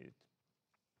when we need it.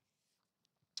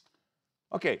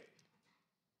 Okay,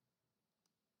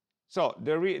 so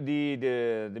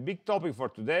the big topic for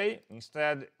today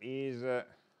instead is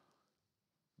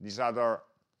this other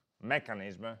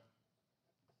mechanism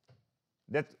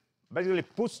that basically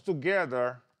puts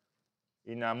together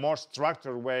in a more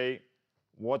structured way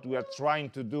what we are trying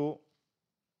to do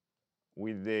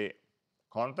with the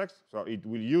context. So it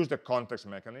will use the context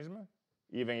mechanism,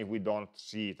 even if we don't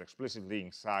see it explicitly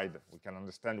inside, we can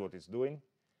understand what it's doing.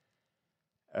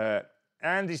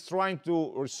 And it's trying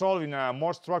to resolve in a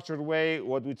more structured way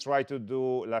what we tried to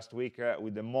do last week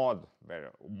with the mod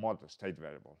state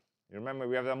variable. You remember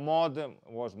we have the mod,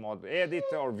 was mod edit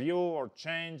or view or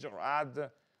change or add.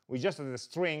 We just had a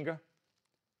string,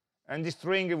 and this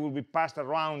string will be passed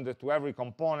around to every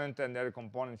component, and every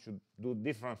component should do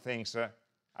different things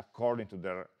according to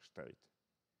their state.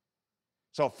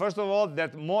 So first of all,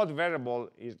 that mod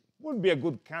variable would be a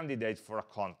good candidate for a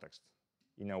context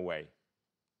in a way.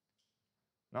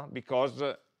 No? Because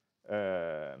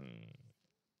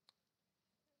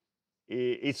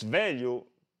its value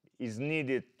is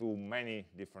needed to many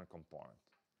different components.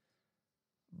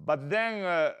 But then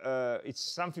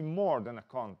it's something more than a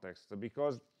context,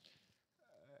 because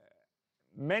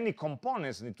many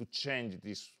components need to change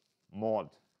this mod.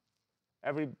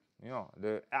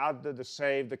 The add, the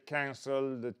save, the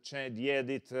cancel, the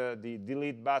edit, the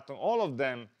delete button, all of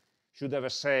them should have a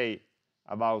say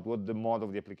about what the mode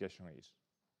of the application is.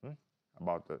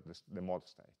 About the mod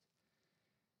state.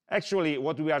 Actually,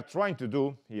 what we are trying to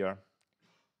do here,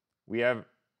 we are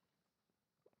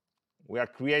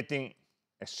creating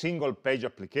a single page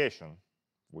application,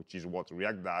 which is what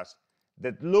React does,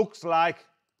 that looks like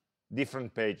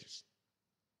different pages.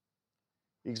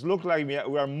 It looks like we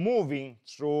are moving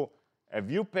through a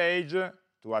view page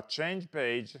to a change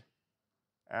page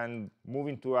and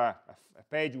moving to a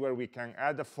page where we can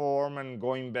add a form and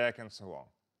going back and so on.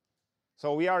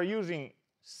 So we are using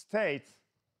state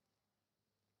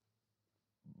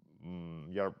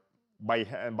by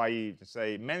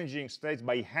say managing states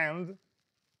by hand,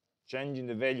 changing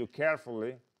the value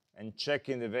carefully and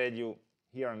checking the value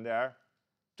here and there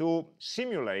to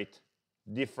simulate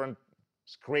different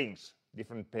screens,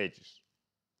 different pages.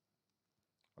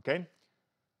 Okay?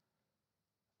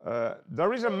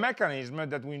 There is a mechanism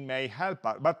that we may help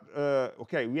us, but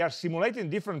okay, we are simulating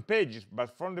different pages,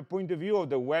 but from the point of view of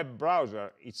the web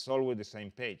browser, it's always the same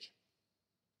page.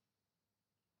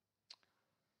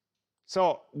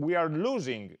 So we are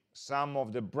losing some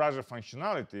of the browser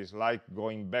functionalities, like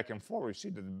going back and forward. You see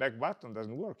that the back button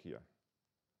doesn't work here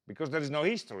because there is no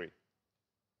history.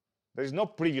 There is no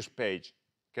previous page.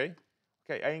 Okay?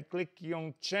 Okay, I click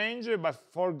on change, but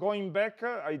for going back,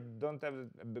 I don't have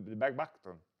the back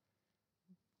button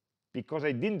because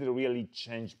I didn't really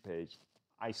change page.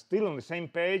 I'm still on the same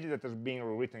page that has been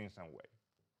rewritten in some way.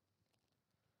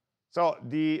 So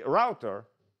the router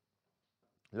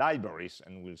libraries,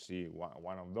 and we'll see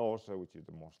one of those, which is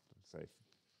the most, say,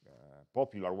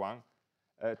 popular one,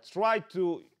 try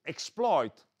to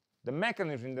exploit the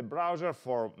mechanism in the browser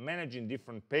for managing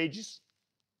different pages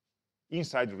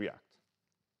inside React.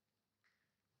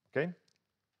 Okay?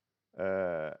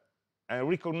 And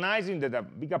recognizing that a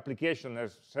big application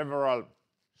has several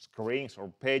screens or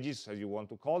pages, as you want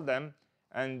to call them,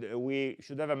 and we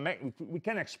should have we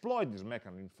can exploit this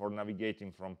mechanism for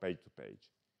navigating from page to page.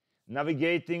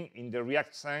 Navigating in the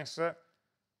React sense,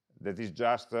 that is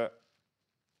just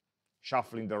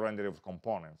shuffling the rendering of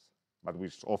components, but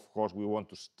of course we want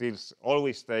to still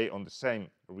always stay on the same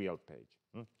real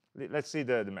page. Let's see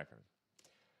the mechanism.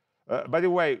 By the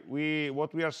way,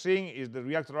 what we are seeing is the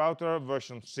React Router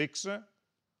version 6,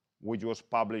 which was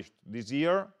published this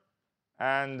year,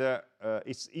 and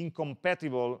it's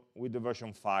incompatible with the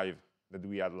version 5 that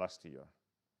we had last year.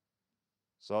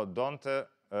 So don't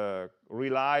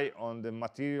rely on the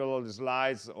material of the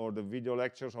slides or the video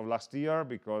lectures of last year,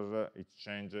 because it's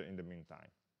changed in the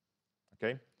meantime.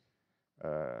 Okay?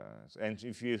 And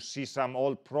if you see some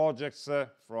old projects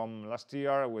from last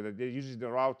year where they use the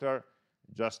router,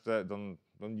 just don't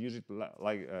use it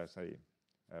like say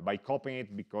by copying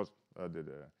it, because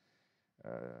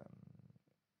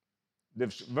the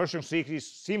version 6 is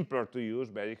simpler to use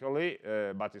basically,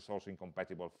 but it's also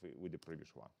incompatible with the previous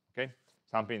one. Okay,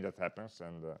 something that happens.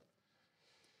 And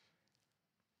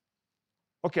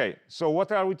okay, so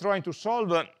what are we trying to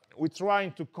solve? We're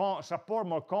trying to support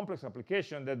more complex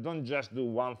applications that don't just do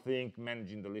one thing,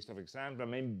 managing the list of examples,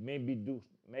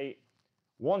 may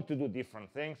want to do different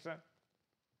things.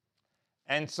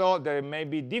 And so there may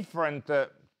be different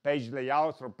page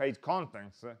layouts or page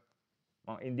contents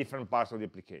in different parts of the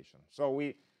application. So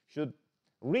we should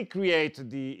recreate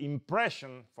the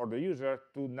impression for the user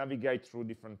to navigate through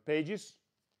different pages,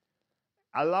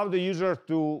 allow the user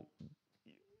to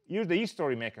use the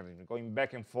history mechanism, going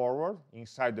back and forward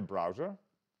inside the browser,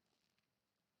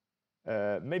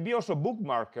 maybe also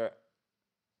bookmark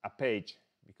a page,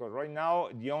 because right now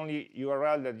the only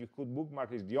URL that you could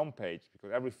bookmark is the home page,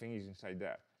 because everything is inside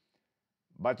there.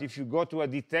 But if you go to a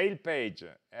detailed page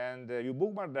and you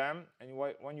bookmark them, and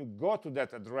when you go to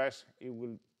that address, it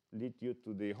will lead you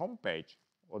to the home page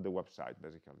of the website,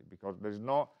 basically, because there's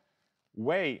no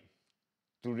way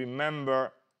to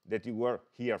remember that you were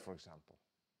here, for example.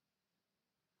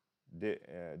 The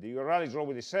URL is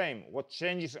always the same. What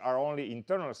changes are only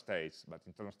internal states, but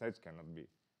internal states cannot be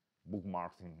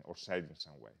bookmarked or saved in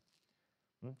some way.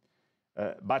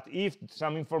 But if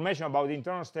some information about the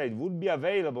internal state would be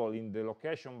available in the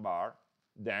location bar,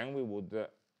 then we would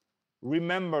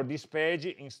remember this page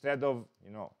instead of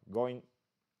going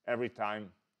every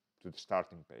time to the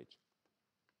starting page.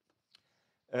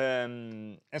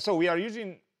 And so we are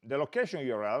using the location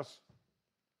URLs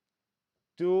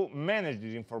to manage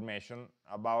this information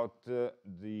about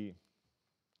the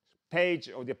page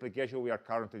of the application we are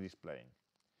currently displaying.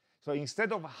 So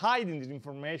instead of hiding this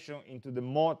information into the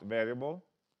mode variable,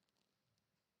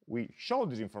 we show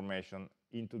this information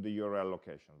into the URL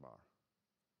location bar.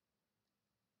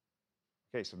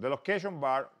 Okay, so the location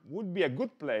bar would be a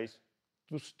good place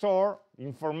to store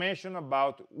information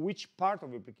about which part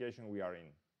of the application we are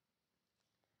in.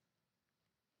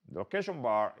 The location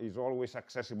bar is always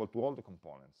accessible to all the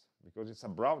components because it's a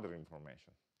browser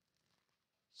information.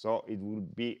 So it will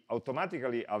be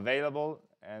automatically available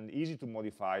and easy to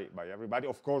modify by everybody.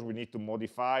 Of course, we need to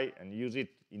modify and use it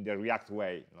in the React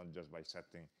way, not just by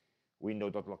setting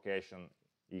window.location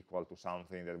equal to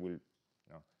something that will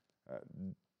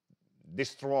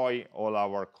destroy all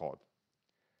our code.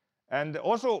 And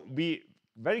also be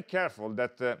very careful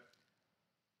that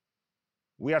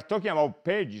we are talking about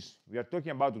pages, we are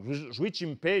talking about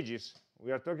switching pages,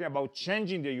 we are talking about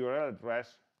changing the URL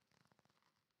address,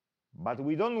 but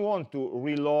we don't want to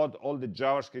reload all the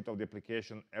JavaScript of the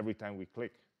application every time we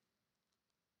click.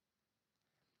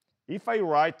 If I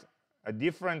write a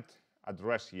different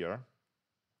address here,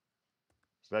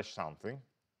 slash something,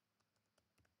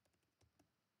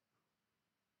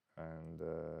 and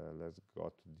let's go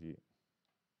to the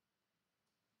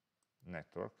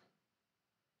network.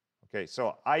 Okay,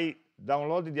 so I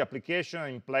downloaded the application,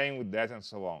 I'm playing with that and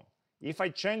so on. If I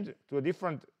change to a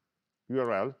different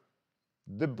URL,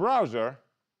 the browser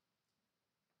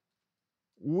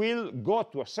will go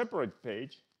to a separate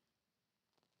page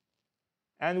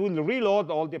and will reload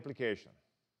all the application.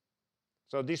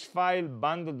 So this file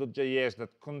bundle.js that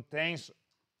contains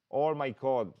all my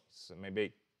code,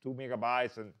 maybe 2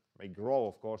 megabytes, and may grow,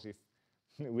 of course, if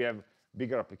we have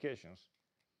bigger applications,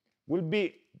 will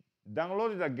be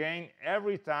downloaded again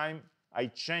every time I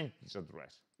change this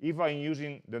address, if I'm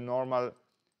using the normal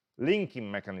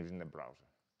linking mechanism in the browser.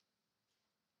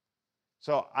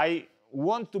 So I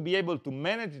want to be able to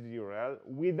manage the URL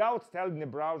without telling the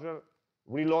browser,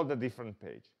 reload a different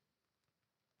page.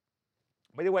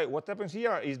 By the way, what happens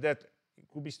here is that it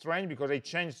could be strange because I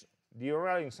changed the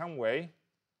URL in some way,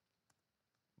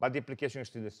 but the application is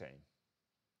still the same.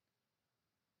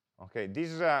 Okay, this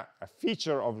is a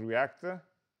feature of React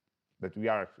that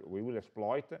we will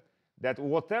exploit, that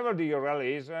whatever the URL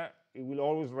is, it will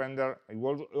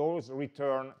always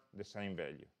return the same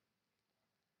value.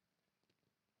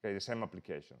 Okay, the same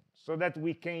application, so that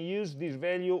we can use this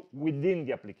value within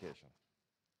the application.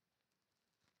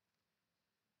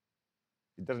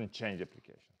 It doesn't change the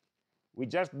application. We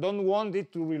just don't want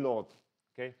it to reload.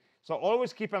 Okay, so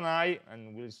always keep an eye,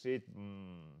 and we'll see it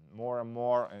more and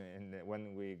more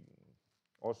when we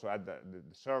also add the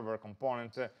server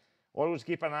component. Always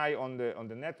keep an eye on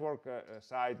the network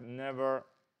side. Never,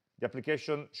 the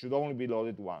application should only be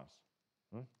loaded once.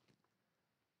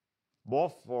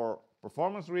 Both for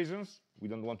performance reasons, we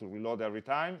don't want to reload every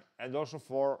time, and also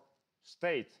for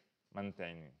state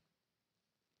maintaining.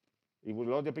 If we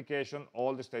load the application,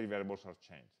 all the state variables are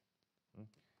changed.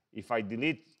 If I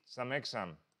delete some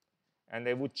exam and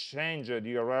I would change the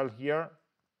URL here,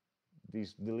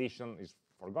 this deletion is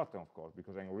forgotten, of course,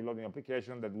 because I'm reloading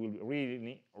application that will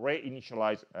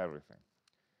reinitialize everything.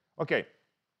 Okay.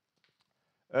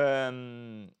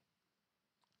 And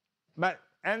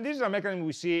this is a mechanism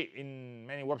we see in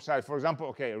many websites. For example,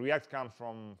 okay, React comes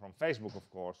from Facebook, of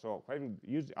course, so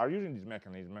Facebook are using this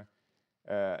mechanism.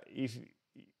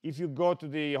 If you go to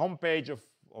the home page of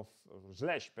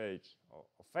slash page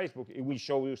of Facebook, it will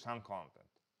show you some content.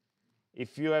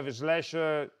 If you have a slash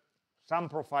some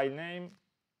profile name,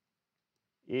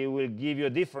 it will give you a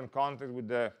different content with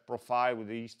the profile, with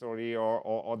the history,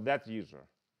 or that user.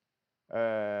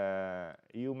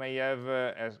 You may have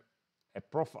a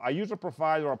user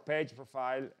profile or a page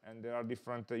profile, and there are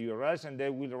different URLs, and they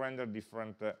will render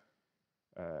different.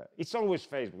 It's always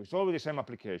Facebook, it's always the same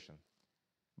application.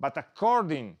 But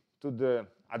according to the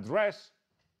address,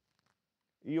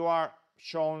 you are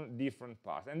shown different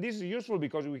paths. And this is useful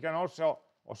because we can also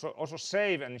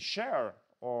save and share,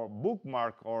 or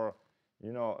bookmark, or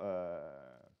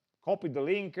copy the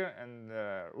link and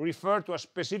refer to a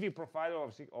specific profile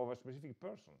of a specific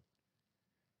person.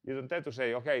 You don't have to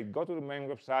say, okay, go to the main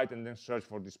website and then search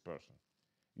for this person.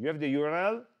 You have the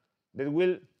URL that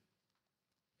will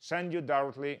send you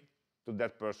directly to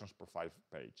that person's profile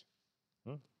page.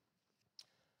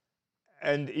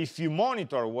 And if you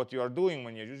monitor what you are doing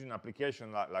when you're using an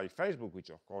application like Facebook, which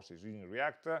of course is using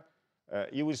React,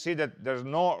 you will see that there's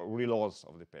no reloads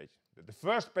of the page. The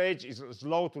first page is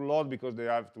slow to load because they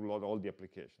have to load all the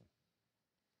application.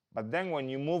 But then when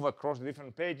you move across the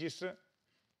different pages,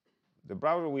 the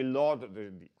browser will load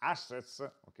the assets,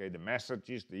 okay, the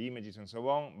messages, the images, and so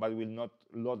on, but will not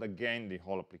load again the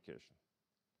whole application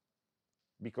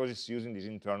because it's using this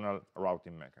internal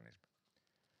routing mechanism.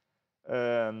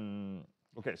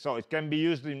 Okay, so it can be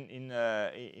used in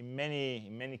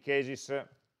many cases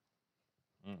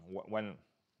when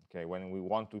we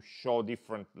want to show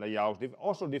different layouts,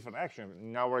 also different actions.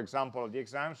 In our example of the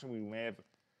exams, we may have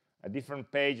a different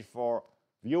page for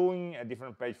viewing, a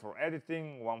different page for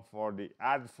editing, one for the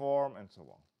add form, and so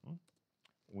on.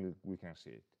 We can see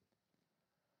it.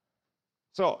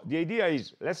 So the idea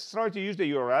is, let's try to use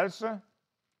the URLs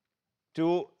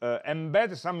to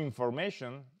embed some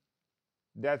information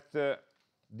that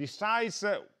decides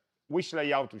which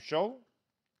layout to show,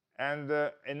 and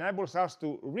enables us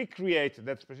to recreate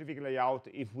that specific layout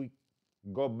if we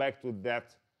go back to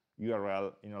that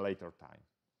URL in a later time.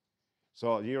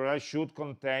 So the URL should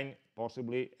contain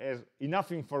possibly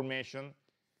enough information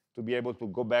to be able to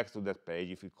go back to that page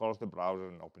if you close the browser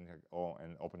and open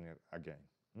it again.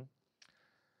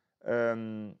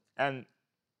 And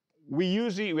we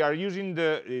are using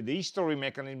the history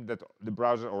mechanism that the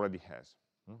browser already has.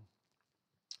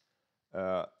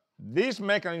 This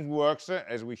mechanism works,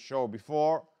 as we showed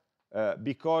before,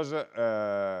 because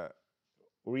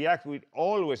React will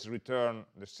always return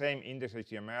the same index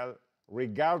HTML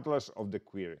regardless of the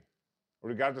query,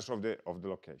 regardless of the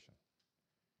location.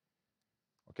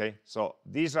 Okay, so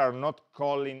these are not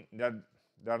calling that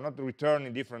they are not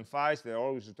returning different files, they are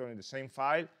always returning the same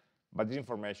file, but this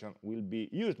information will be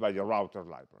used by the router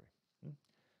library.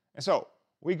 And so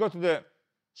we go to the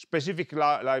specific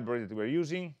library that we're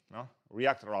using,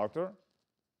 React Router.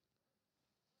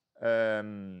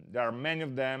 There are many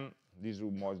of them. This is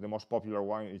the most popular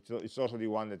one. It's also the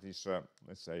one that is,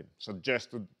 let's say,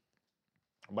 suggested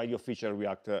by the official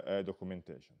React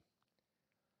documentation.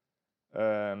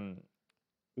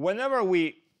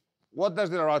 What does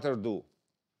the router do?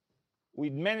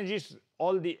 It manages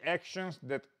all the actions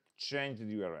that change the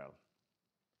URL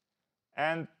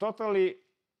and totally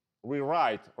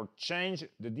rewrite or change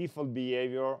the default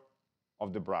behavior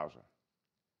of the browser.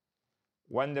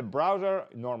 When the browser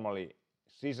normally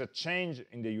sees a change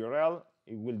in the URL,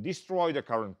 it will destroy the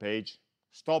current page,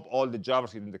 stop all the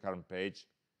JavaScript in the current page,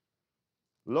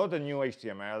 load a new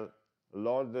HTML,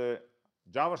 load the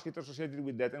JavaScript associated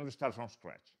with that, and restart from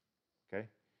scratch. Okay?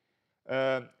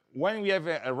 When we have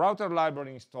a router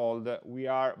library installed, we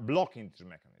are blocking this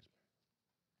mechanism.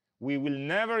 We will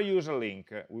never use a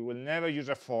link, we will never use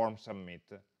a form submit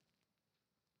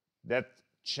that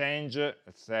change,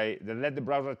 let's say, that let the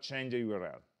browser change the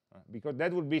URL, because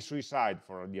that would be suicide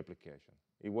for the application.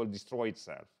 It will destroy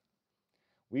itself.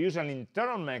 We use an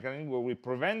internal mechanism where we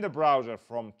prevent the browser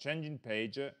from changing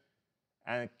page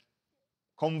and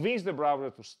convince the browser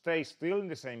to stay still in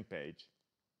the same page,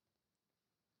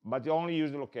 but only use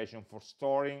the location for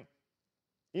storing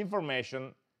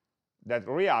information that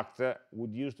React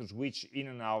would use to switch in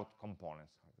and out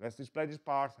components. Let's display this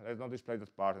part, let's not display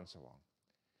that part, and so on.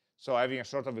 So having a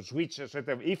sort of a switch, a set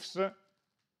of ifs to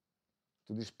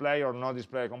display or not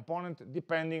display a component,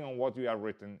 depending on what we have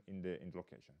written in the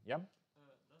location. Yeah?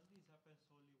 Does this happen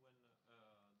solely when the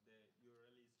URL is changed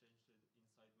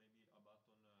inside maybe a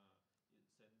button,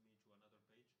 send me to another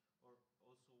page, or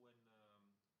also when I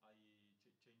change the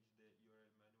URL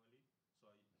manually? So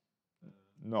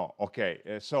no, okay.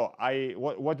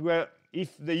 If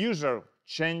the user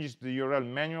changes the URL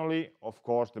manually, of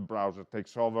course the browser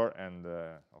takes over, and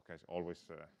okay,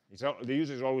 the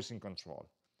user is always in control.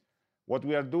 What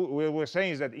we're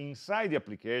saying is that inside the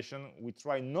application, we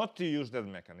try not to use that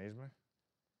mechanism.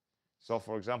 So,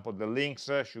 for example, the links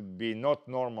should be not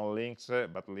normal links,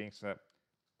 but links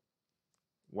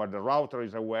where the router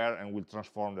is aware and will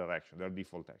transform their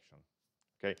default action.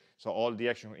 Okay, so all the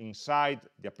action inside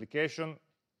the application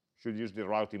should use the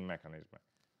routing mechanism.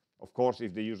 Of course,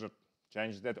 if the user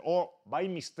changes that, or by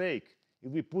mistake,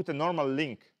 if we put a normal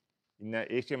link in the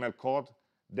HTML code,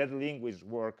 that link will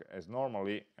work as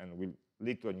normally and will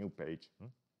lead to a new page.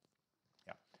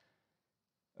 Yeah.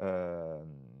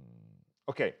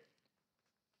 Okay.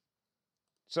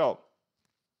 So,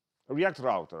 React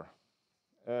Router.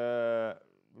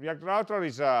 React Router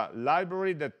is a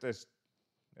library that has,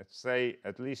 let's say,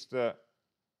 at least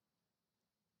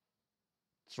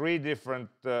three different,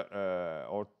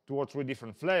 or two or three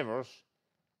different flavors.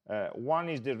 One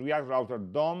is the React Router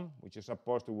DOM, which is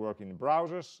supposed to work in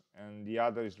browsers, and the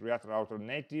other is React Router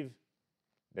Native,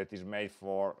 that is made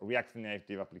for React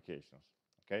Native applications.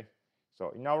 Okay,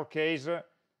 so in our case,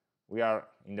 we are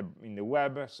in the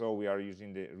web, so we are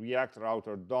using the React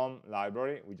Router DOM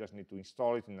library. We just need to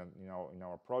install it in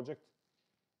our project,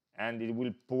 and it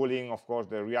will pull in, of course,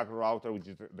 the React Router, which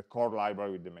is the core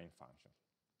library with the main function.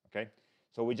 Okay,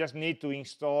 so we just need to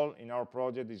install in our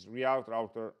project this React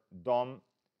Router DOM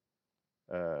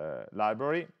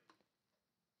library.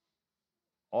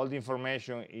 All the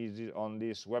information is on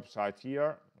this website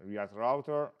here, React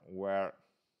Router, where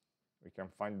we can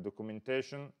find the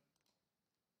documentation.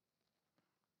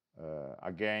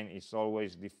 Again, it's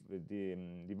always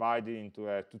divided into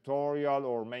a tutorial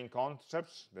or main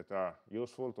concepts that are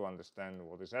useful to understand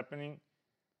what is happening,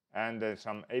 and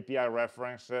some API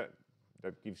reference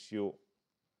that gives you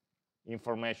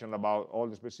information about all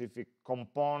the specific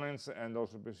components and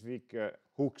also specific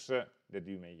hooks that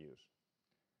you may use.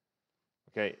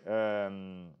 Okay,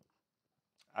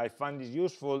 I find this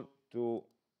useful to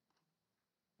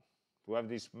have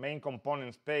this main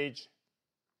components page.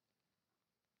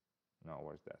 No,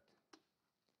 where's that?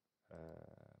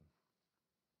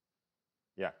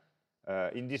 Yeah,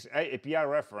 in this API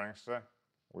reference,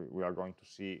 we are going to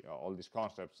see all these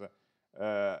concepts.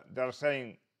 They're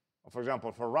saying, for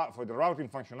example, for the routing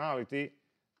functionality,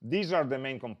 these are the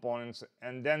main components,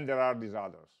 and then there are these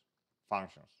others,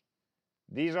 functions.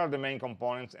 These are the main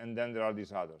components, and then there are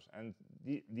these others. And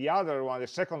the other one, the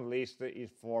second list, is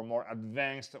for more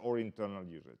advanced or internal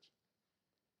usage.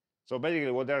 So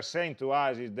basically, what they're saying to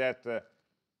us is that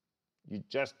you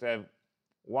just have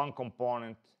one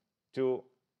component,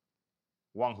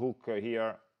 one hook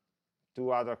here,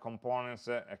 two other components,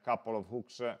 a couple of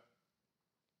hooks,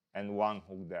 and one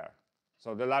hook there.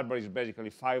 So the library is basically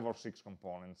 5 or 6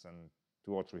 components and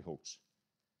 2 or 3 hooks.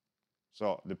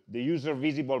 So the user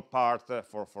visible part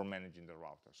for managing the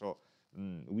router. So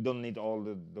we don't need all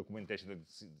the documentation that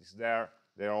is there.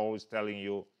 They're always telling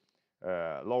you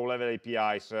low-level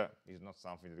APIs is not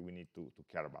something that we need to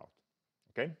care about.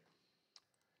 Okay?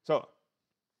 So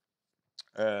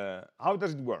how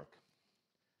does it work?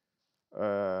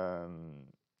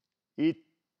 It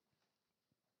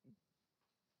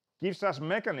gives us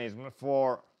mechanism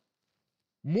for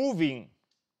moving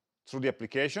through the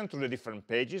application, through the different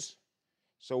pages.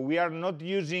 So we are not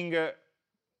using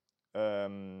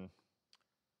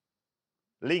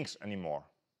links anymore.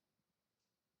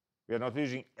 We are not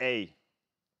using A,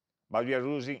 but we are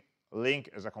using link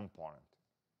as a component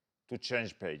to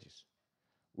change pages.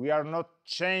 We are not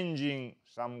changing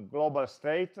some global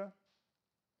state,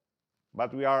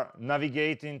 but we are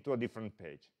navigating to a different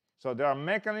page. So there are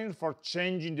mechanisms for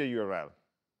changing the URL.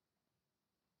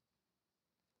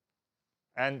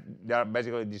 And there are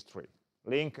basically these 3.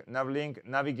 Link, navlink,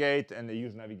 navigate, and the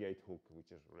use navigate hook,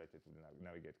 which is related to the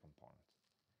navigate component.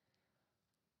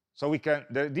 So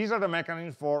these are the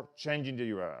mechanisms for changing the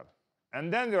URL.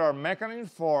 And then there are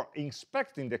mechanisms for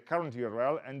inspecting the current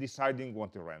URL and deciding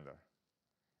what to render.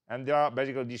 And there are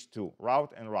basically these 2,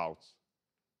 route and routes.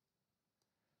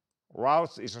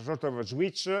 Routes is a sort of a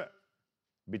switch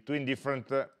between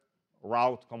different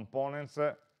route components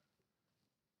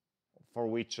for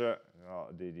which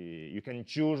you can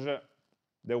choose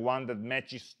the one that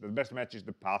best matches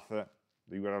the path,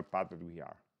 the URL path that we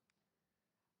are.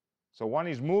 So one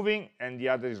is moving and the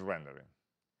other is rendering.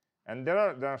 And there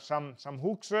are some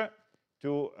hooks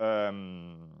to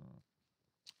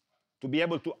be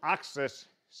able to access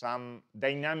some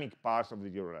dynamic parts of the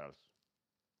URLs.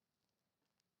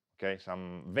 Okay,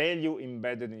 some value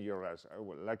embedded in URLs.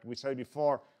 Like we said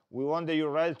before, we want the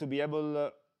URL to be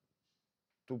able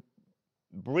to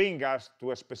bring us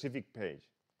to a specific page.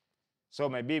 So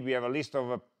maybe we have a list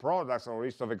of products or a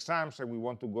list of exams, and we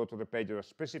want to go to the page of a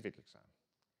specific exam.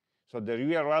 So the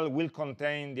URL will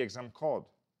contain the exam code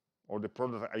or the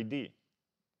product ID.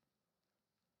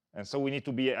 And so we need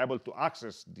to be able to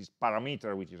access this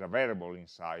parameter, which is a variable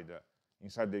inside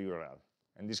the URL.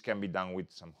 And this can be done with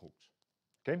some hooks.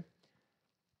 Okay?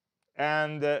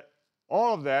 And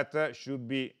all of that should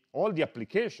be, all the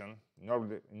application, in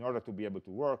order to be able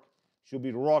to work, should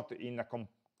be wrote in a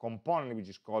component which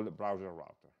is called browser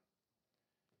router.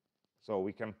 So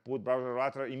we can put browser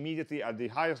router immediately at the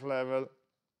highest level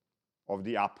of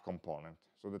the app component,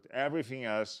 so that everything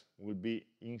else will be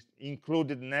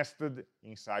included, nested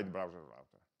inside browser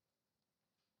router.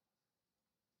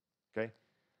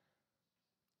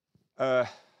 Okay?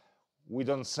 We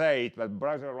don't say it, but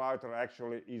browser router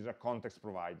actually is a context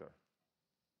provider.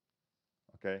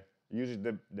 Okay? It uses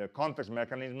the context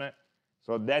mechanism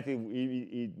so that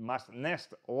it must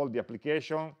nest all the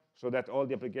application so that all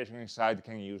the application inside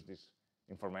can use this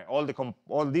information.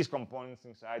 All these components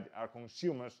inside are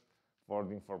consumers for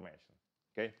the information.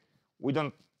 Okay? We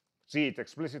don't see it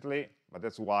explicitly, but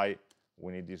that's why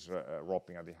we need this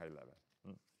roping at the high level.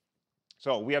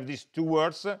 So we have these 2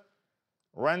 words,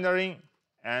 rendering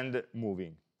and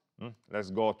moving.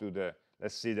 Let's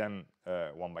see them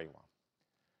one by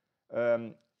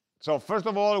one. So first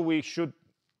of all, we should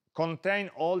contain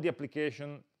all the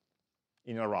application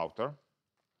in a router.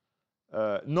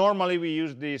 Normally we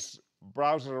use this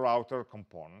browser router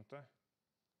component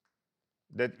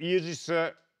that uses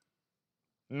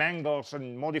mangles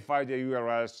and modifies the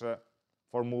URLs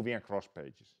for moving across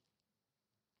pages.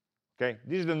 Okay,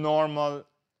 this is the normal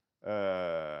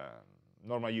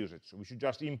usage. So we should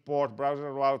just import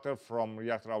browser router from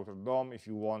React Router DOM. If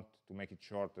you want to make it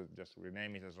shorter, just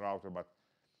rename it as router. But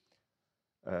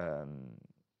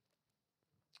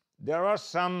there are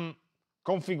some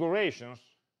configurations.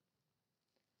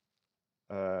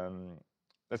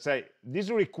 Let's say this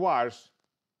requires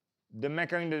the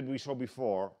mechanism that we saw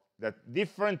before, that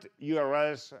different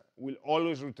URLs will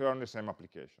always return the same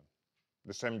application,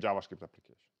 the same JavaScript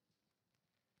application.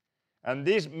 And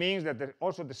this means that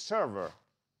also the server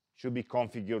should be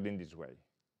configured in this way.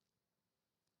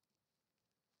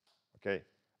 Okay.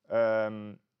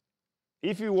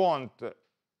 If you want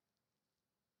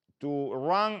to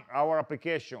run our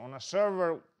application on a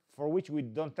server for which we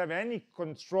don't have any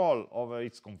control over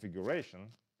its configuration,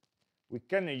 we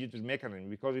can use this mechanism,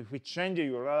 because if we change the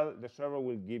URL, the server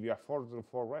will give you a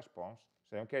 404 response,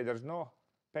 say, okay, there's no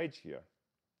page here.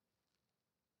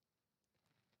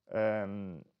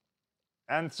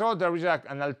 And so there is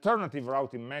an alternative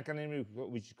routing mechanism,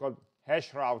 which is called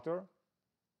hash router,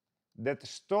 that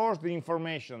stores the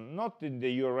information not in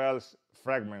the URLs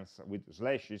fragments with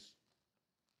slashes,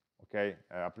 okay,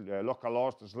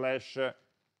 localhost slash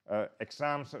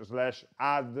exams slash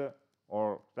add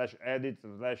or slash edit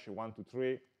slash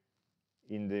 123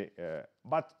 in the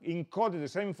but encoded the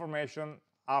same information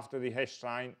after the hash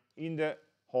sign in the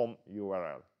home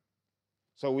URL.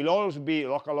 So will always be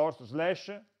localhost slash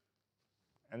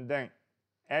and then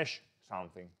hash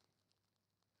something.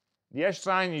 The hash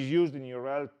sign is used in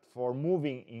URL for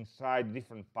moving inside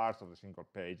different parts of the single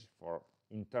page for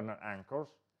internal anchors.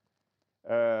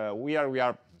 We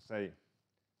are say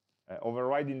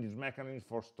overriding this mechanism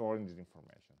for storing this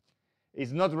information.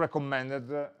 It's not recommended,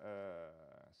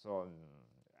 so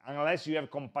unless you have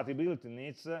compatibility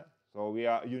needs, so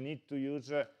you need to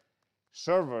use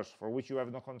servers for which you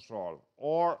have no control,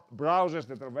 or browsers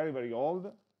that are very, very old.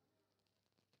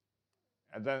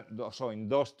 And then, so in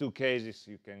those two cases,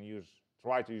 you can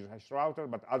try to use hash router,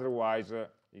 but otherwise,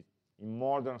 in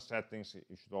modern settings,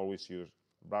 you should always use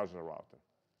browser router.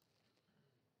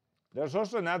 There's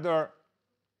also another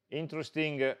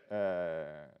interesting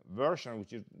version,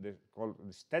 which is called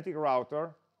the static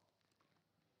router,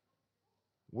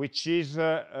 which is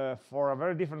for a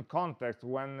very different context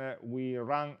when we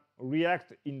run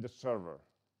React in the server.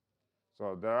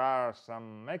 So there are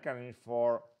some mechanisms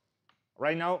for,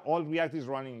 right now, all React is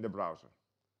running in the browser.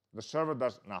 The server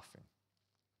does nothing.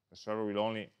 The server will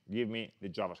only give me the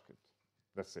JavaScript.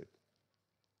 That's it.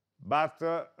 But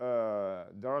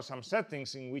there are some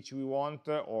settings in which we want,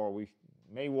 or we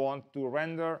may want to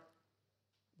render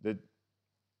the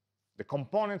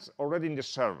components already in the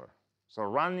server. So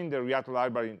running the React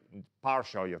library,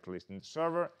 partially at least, in the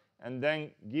server, and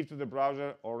then give to the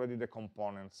browser already the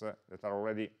components that are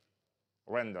already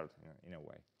rendered in a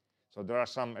way. So there are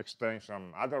some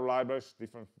other libraries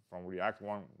different from React,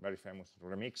 one very famous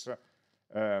Remix,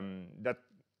 that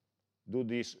do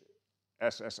this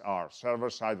SSR,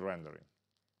 server-side rendering.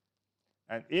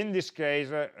 And in this case,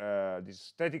 this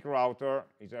static router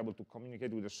is able to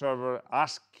communicate with the server,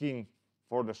 asking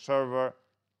for the server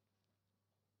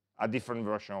a different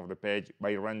version of the page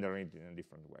by rendering it in a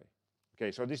different way.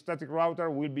 Okay, so this static router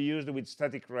will be used with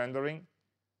static rendering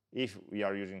if we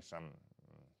are using some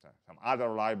other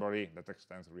library that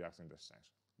extends React in this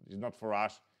sense. It's not for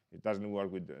us. It doesn't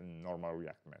work with the normal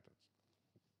React methods.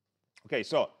 Okay,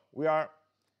 so we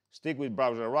stick with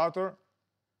browser router.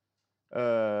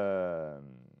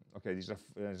 Okay, this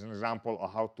is an example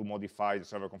of how to modify the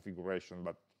server configuration,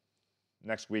 but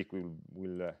next week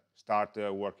we'll start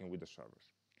working with the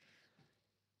servers.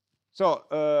 So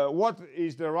what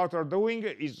is the router doing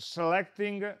is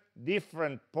selecting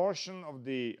different portion of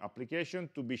the application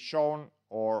to be shown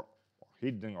or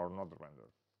hidden or not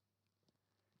rendered,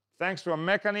 thanks to a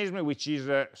mechanism which is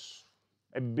a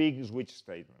big switch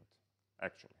statement,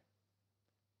 actually.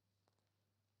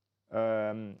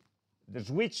 The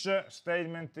switch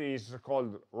statement is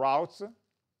called routes,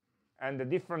 and the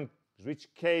different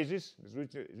switch cases, the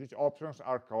switch options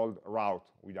are called route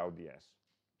without the S.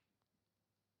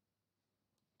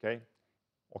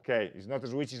 Okay, it's not a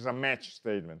switch, it's a match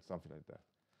statement, something like that.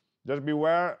 Just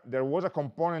beware, there was a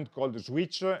component called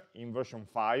switch in version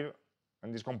 5,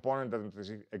 and this component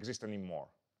doesn't exist anymore.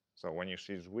 So when you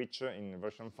see switch in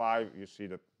version 5, you see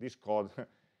that this code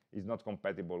is not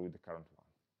compatible with the current one.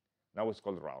 Now it's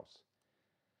called routes.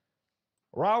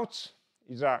 Routes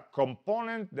is a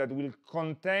component that will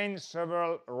contain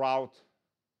several route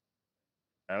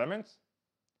elements,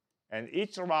 and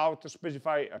each route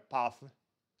specifies a path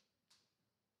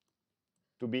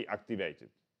to be activated.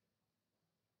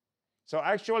 So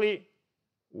actually,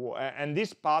 and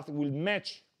this path will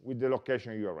match with the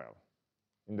location URL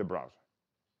in the browser.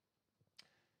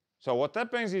 So what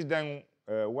happens is then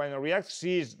when React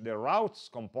sees the routes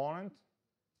component,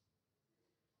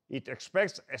 it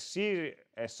expects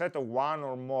a set of one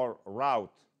or more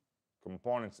route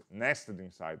components nested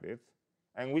inside it,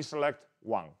 and we select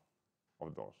one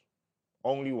of those,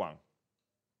 only one.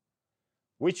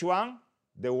 Which one?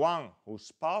 The one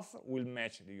whose path will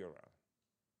match the URL.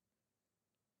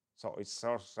 So it's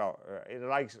it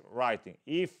likes writing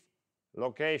if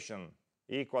location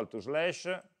equal to slash,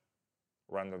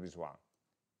 render this one.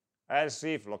 Else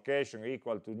if location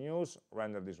equal to news,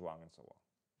 render this one, and so on.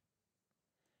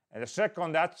 And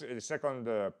the second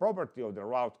property of the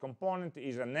route component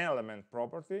is an element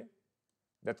property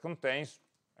that contains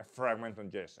a fragment on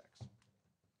JSX,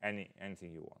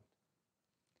 anything you want.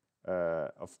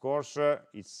 Of course,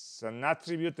 it's an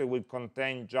attribute that will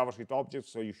contain JavaScript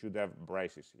objects, so you should have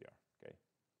braces here. Okay,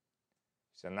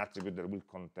 it's an attribute that will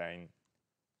contain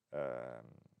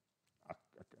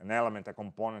an element, a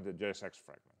component, a JSX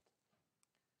fragment.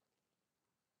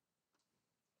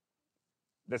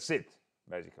 That's it,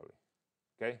 basically.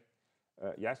 Okay.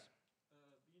 Yes.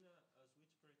 Being a switch pretty much or a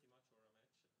match,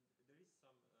 there is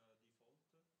some default.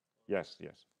 Yes,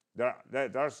 yes.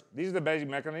 This is the basic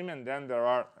mechanism, and then there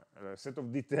are a set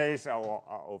of details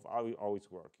of how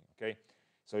it's working. Okay,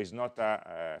 so it's not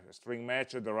a string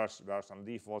match. There are some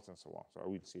defaults and so on. So I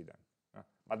will see them.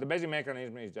 But the basic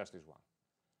mechanism is just this one.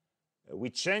 We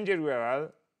change the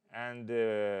URL, and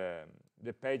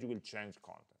the page will change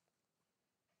content.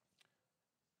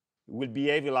 It will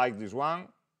behave like this one,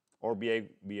 or behave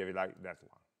like that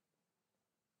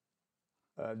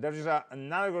one. There is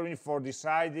an algorithm for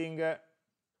deciding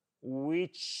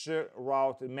which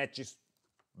route matches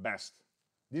best.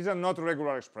 These are not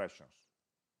regular expressions.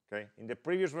 Okay? In the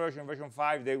previous version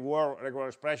 5, they were regular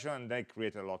expressions, and they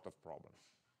create a lot of problems.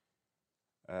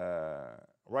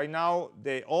 Right now,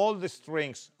 all the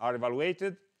strings are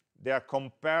evaluated. They are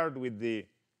compared with the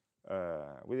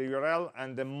URL,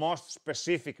 and the most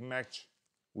specific match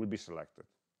will be selected.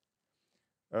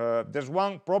 There's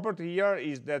one property here,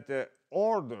 is that the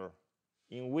order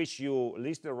in which you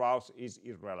list the routes is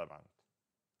irrelevant.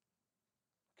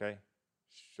 Okay,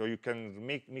 so you can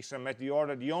mix and match the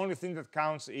order. The only thing that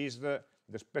counts is the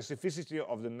specificity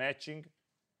of the matching,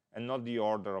 and not the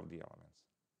order of the elements.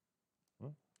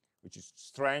 Which is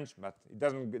strange, but it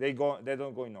doesn't. They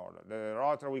don't go in order. The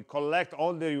router will collect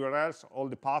all the URLs, all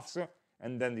the paths,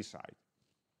 and then decide.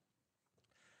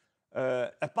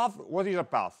 A path. What is a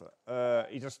path?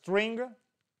 It's a string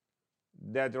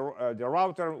that the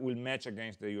router will match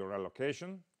against the URL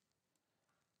location,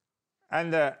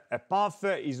 and a path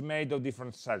is made of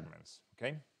different segments.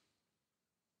 Okay,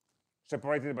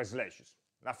 separated by slashes.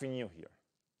 Nothing new here.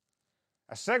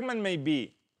 A segment may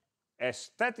be a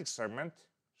static segment,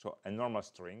 so a normal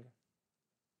string,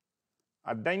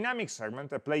 a dynamic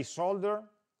segment, a placeholder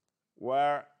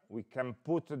where we can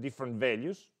put different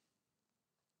values,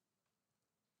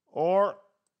 or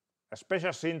a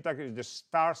special syntax is the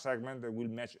star segment that will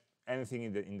match anything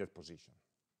in that position.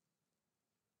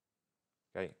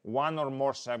 Okay, one or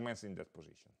more segments in that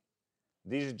position.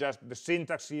 This is just the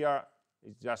syntax here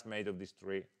is just made of these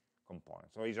three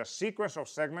components. So it's a sequence of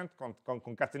segments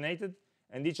concatenated,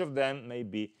 and each of them may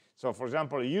be, so for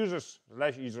example,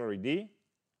 users/user ID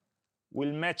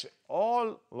will match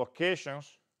all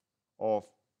locations of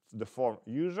the form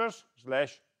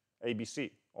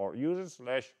users/abc or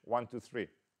users/123.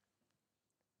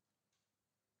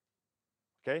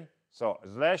 Okay, so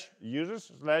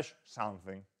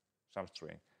 /users/something, some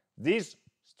string. This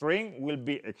string will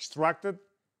be extracted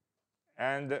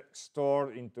and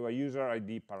stored into a user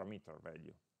ID parameter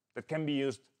value that can be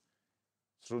used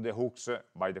through the hooks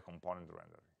by the component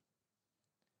rendering.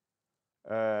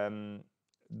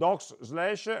 Docs/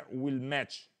 will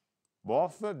match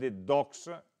both the docs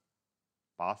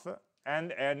path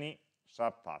and any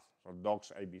subpath, so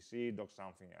docs ABC, docs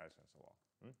something else, and so on.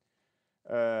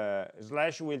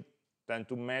 Slash will tend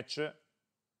to match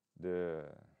the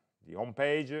home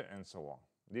page and so on.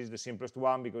 This is the simplest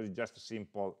one because it's just a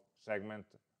simple segment.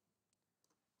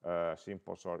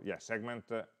 Segment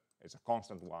is a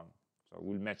constant one, so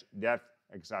we'll match that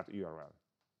exact URL.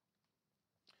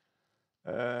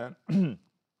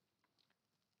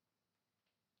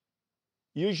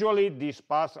 Usually these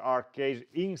paths are case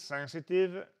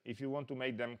insensitive. If you want to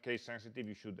make them case sensitive,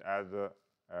 you should add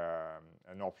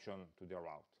an option to the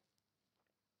route.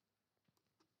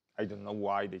 I don't know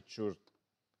why they choose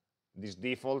this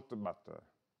default, but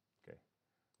okay,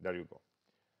 there you go.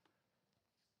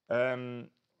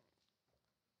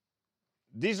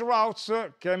 These routes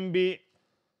can be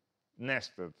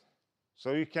nested.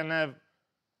 So you can have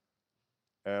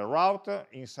a route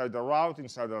inside a route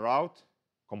inside a route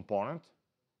component,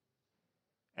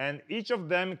 and each of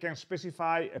them can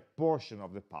specify a portion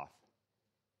of the path.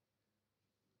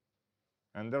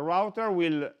 And the router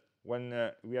will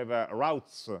when we have a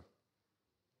routes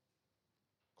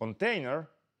container,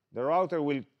 the router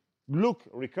will look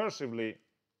recursively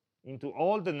into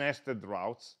all the nested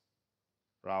routes,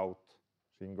 route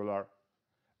singular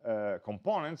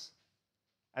components,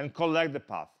 and collect the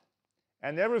path.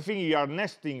 And everything you are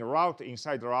nesting route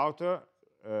inside the router,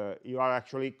 you are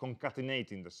actually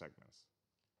concatenating the segments,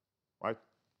 right?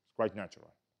 It's quite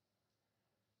natural.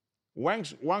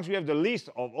 Once you have the list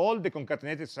of all the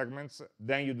concatenated segments,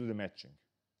 then you do the matching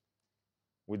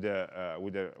with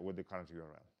the current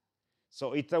URL.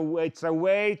 So it's a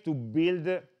way to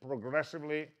build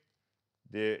progressively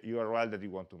the URL that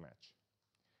you want to match.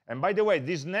 And by the way,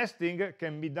 this nesting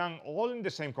can be done all in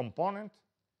the same component.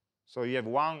 So you have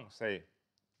one, say,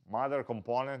 mother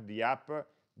component, the app,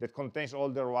 that contains all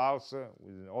the routes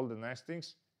with all the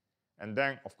nestings, and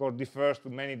then, of course, differs to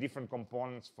many different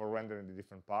components for rendering the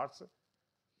different parts.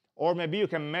 Or maybe you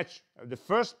can match the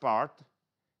first part,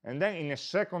 and then in a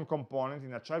second component,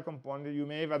 in a child component, you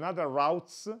may have another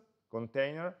routes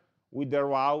container with the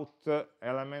route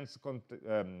elements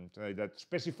that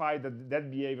specify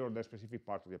that behavior of that specific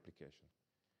part of the application.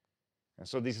 And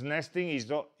so this nesting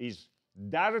is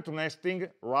direct nesting,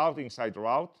 route inside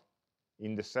route,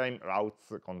 in the same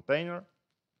routes container,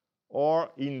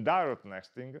 or indirect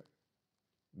nesting.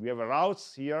 We have a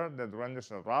routes here that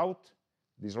renders a route.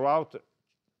 This route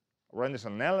renders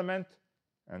an element,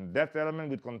 and that element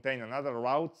will contain another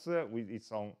routes with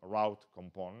its own route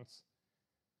components.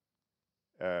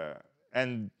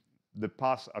 And the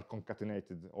paths are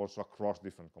concatenated also across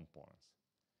different components.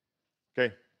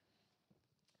 Okay.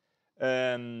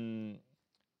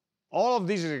 All of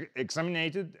this is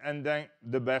examined, and then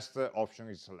the best option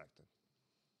is selected.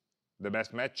 The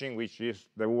best matching, which is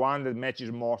the one that matches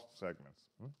most segments.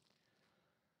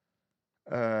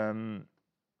 And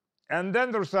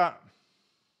then there's a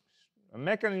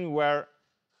mechanism where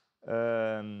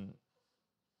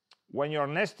when you're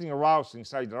nesting routes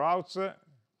inside the routes,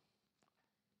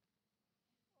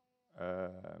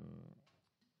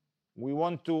 we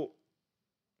want to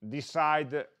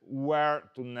decide where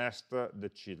to nest the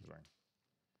children.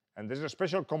 And there's a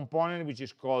special component which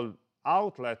is called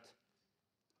outlet,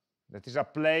 that is a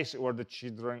place where the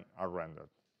children are rendered.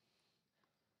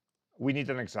 We need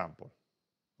an example,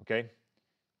 okay?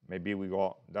 Maybe we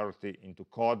go directly into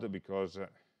code, because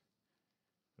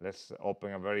let's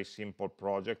open a very simple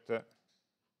project.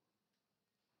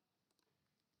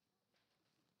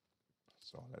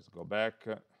 So let's go back,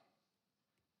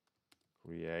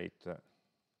 create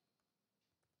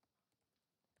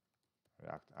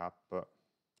React app,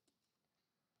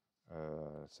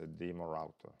 say demo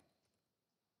router.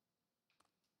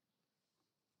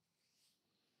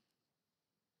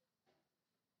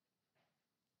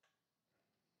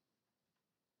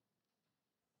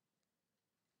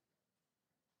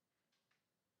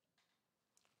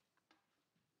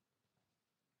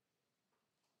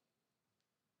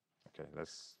 Okay,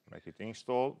 let's make it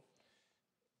install.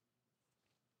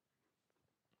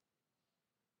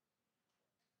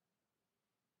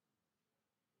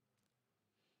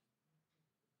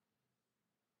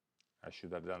 I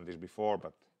should have done this before,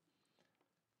 but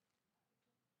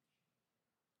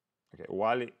okay.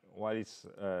 While it's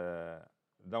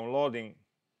downloading,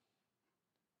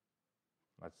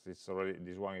 it's already,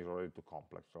 this one is already too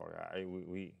complex. Sorry,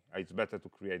 it's better to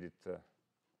create it.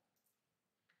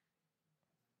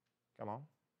 Come on.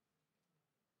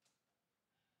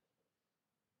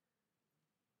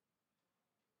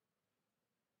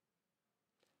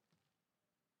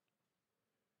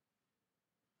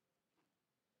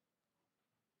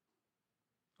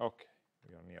 Okay,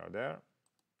 we are near there.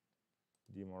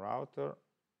 Demo router.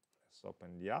 Let's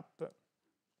open the app.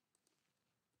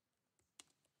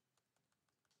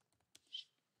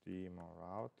 Demo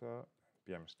router,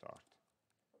 npm start.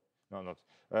 No, not.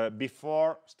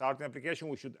 Before starting application,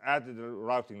 we should add the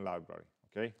routing library,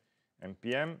 okay?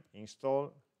 npm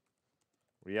install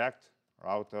react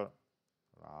router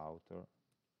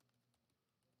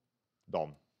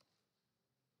DOM.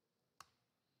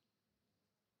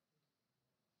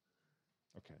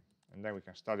 Okay, and then we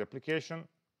can start the application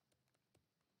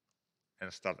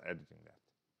and start editing that.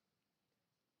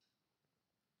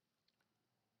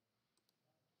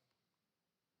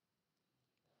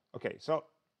 Okay, so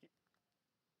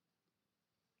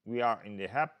we are in the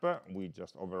app. We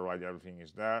just override everything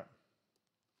is there.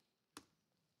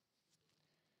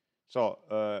 So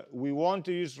we want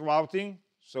to use routing,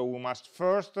 so we must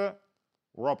first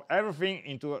wrap everything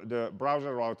into the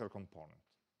browser router component,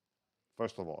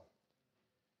 first of all.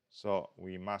 So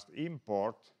we must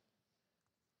import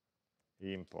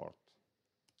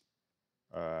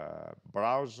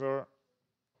browser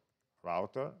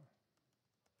router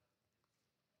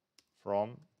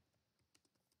from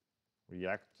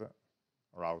React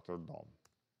router DOM.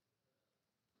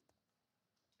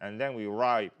 And then we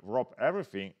wrap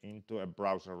everything into a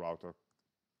browser router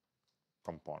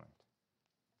component,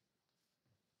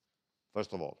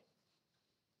 first of all.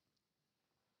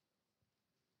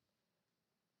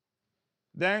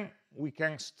 Then we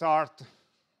can start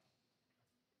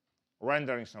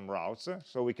rendering some routes.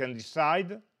 So we can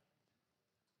decide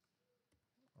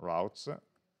routes.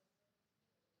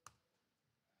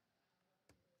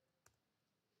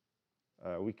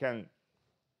 We can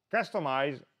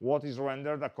customize what is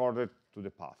rendered according to the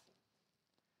path.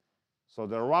 So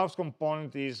the routes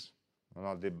component is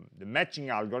the matching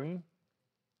algorithm,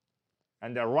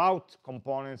 and the route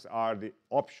components are the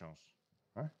options.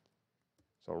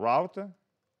 So route,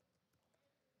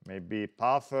 maybe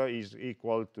path is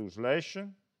equal to slash.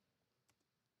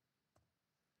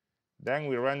 Then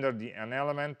we render an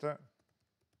element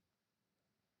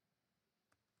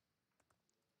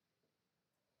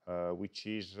which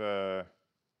is, I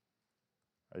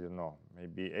don't know,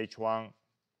 maybe h1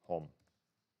 home.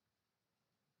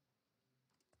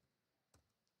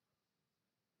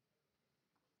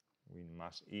 We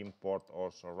must import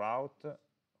also route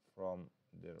from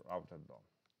the router DOM.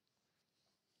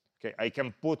 Okay, I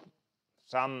can put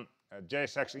some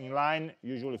JSX inline.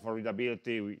 Usually for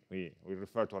readability, we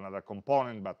refer to another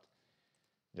component, but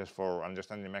just for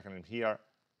understanding the mechanism here.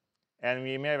 And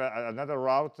we may have another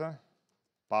route,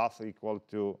 path equal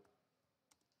to,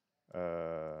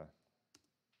 I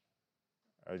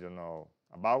don't know,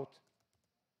 about,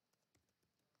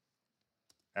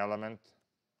 element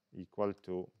equal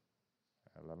to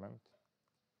element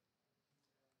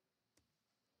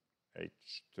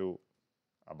h2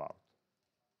 about.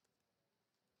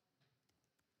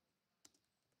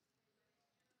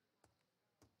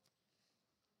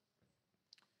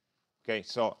 Okay,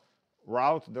 so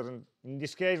route doesn't, in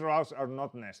this case, routes are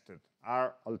not nested,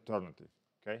 are alternative,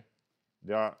 okay?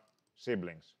 They are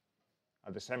siblings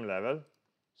at the same level,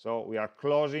 so we are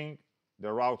closing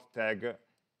the route tag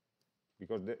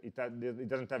because it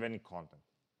doesn't have any content.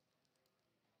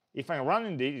 If I'm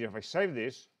running this, if I save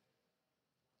this,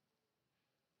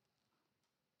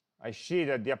 I see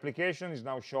that the application is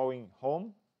now showing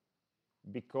home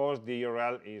because the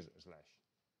URL is slash.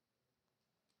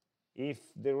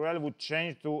 If the URL would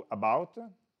change to about,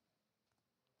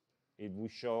 it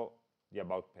would show the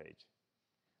about page.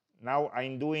 Now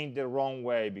I'm doing the wrong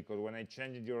way because when I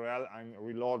change the URL, I'm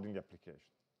reloading the application.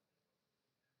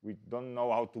 We don't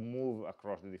know how to move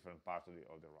across the different parts of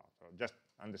the route. So just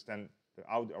understand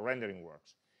how the rendering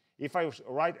works. If I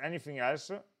write anything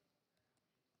else,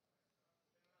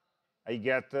 I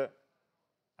get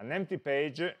an empty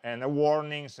page and a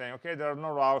warning saying, okay, there are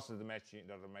no routes that are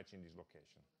matching this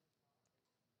location.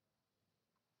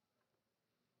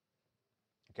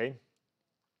 Okay?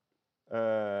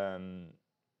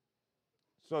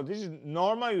 So this is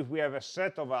normal if we have a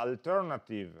set of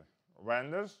alternative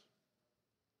renders,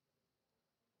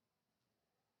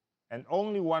 and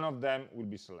only one of them will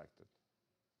be selected.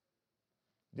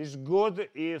 This is good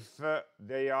if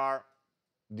they are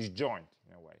disjoint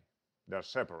in a way. They're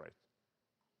separate.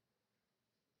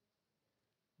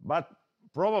 But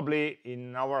probably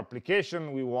in our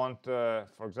application, we want,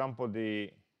 for example,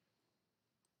 the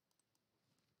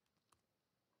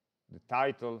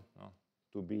title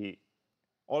to be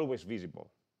always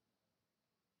visible.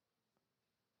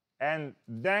 And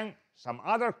then some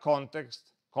other content,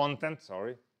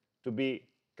 to be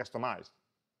customized.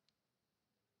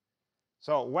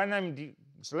 So when I'm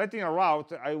selecting a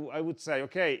route, I would say,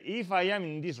 okay, if I am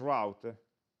in this route,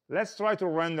 let's try to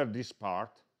render this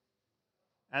part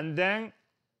and then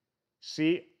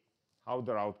see how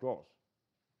the route goes.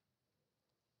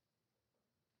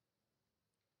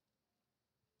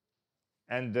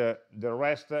 And the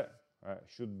rest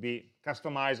should be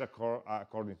customized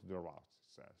according to the route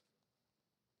itself.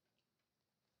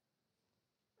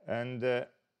 And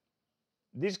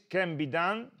this can be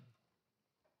done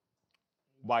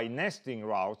by nesting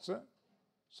routes.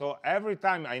 So every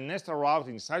time I nest a route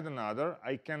inside another,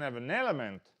 I can have an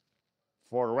element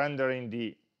for rendering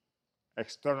the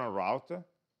external route,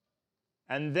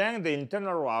 and then the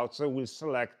internal routes will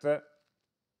select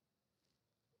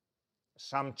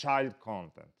some child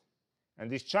content. And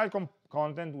this child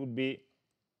content would be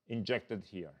injected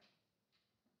here.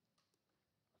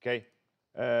 Okay?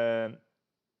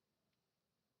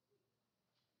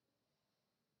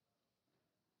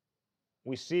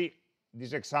 We see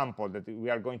this example that we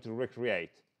are going to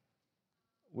recreate.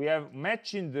 We have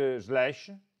matching the slash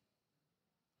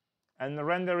and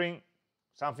rendering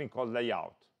something called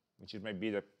layout, which is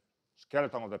maybe the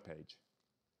skeleton of the page.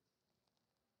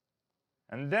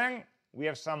 And then we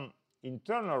have some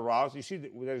internal routes. You see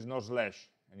there is no slash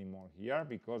anymore here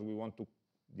because we want to,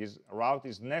 this route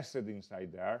is nested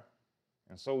inside there,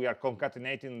 and so we are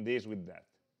concatenating this with that.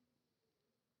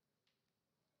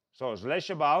 So slash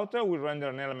about will render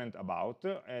an element about,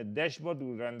 dashboard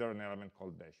will render an element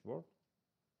called dashboard,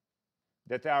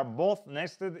 that are both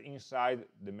nested inside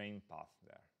the main path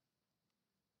there.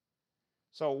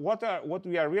 So what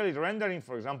we are really rendering,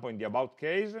 for example, in the about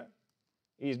case,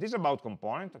 is this about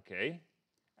component, okay,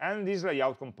 and this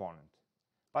layout component.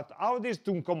 But how these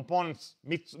two components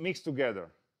mix together?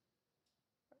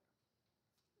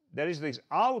 There is this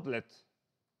outlet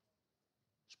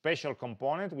special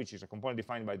component, which is a component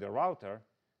defined by the router,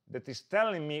 that is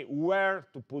telling me where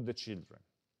to put the children.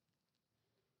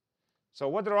 So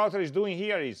what the router is doing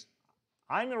here is,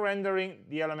 I'm rendering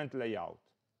the element layout.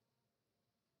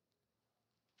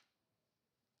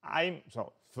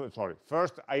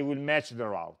 First I will match the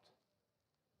route.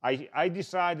 I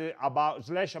decided about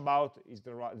slash about is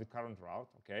the current route,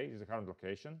 okay, is the current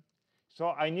location. So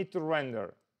I need to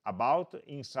render about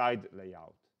inside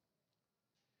layout.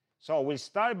 So we'll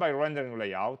start by rendering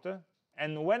layout,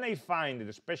 and when I find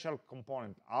the special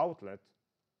component outlet,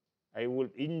 I will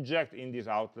inject in this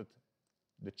outlet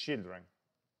the children,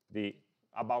 the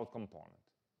about component.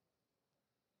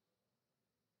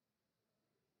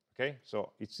 Okay,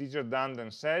 so it's easier done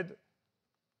than said.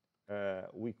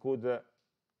 We could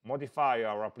modify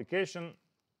our application.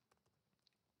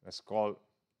 Let's call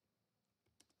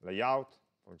layout,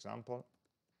 for example.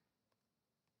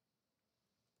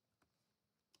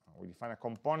 We define a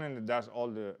component that does all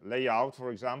the layout,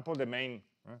 for example, the main.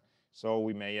 So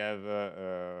we may have,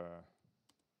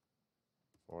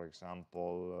 for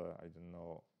example, I don't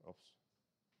know, oops,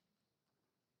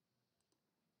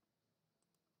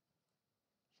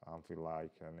 something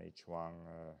like an H1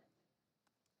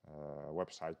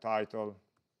 website title.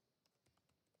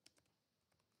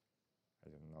 I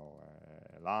don't know,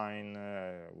 a line.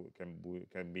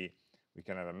 We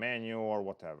can have a menu or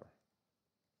whatever.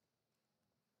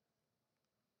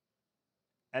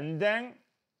 And then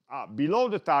below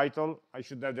the title, I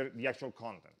should have the actual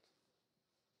content.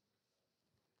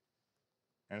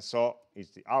 And so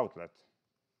it's the outlet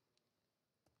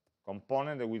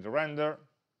component that will render.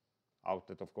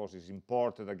 Outlet, of course, is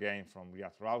imported again from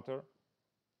React Router,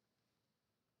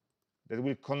 that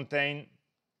will contain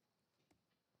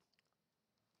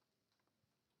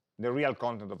the real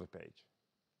content of the page.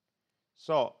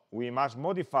 So we must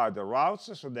modify the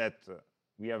routes so that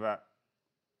we have a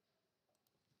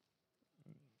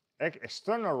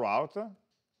external route,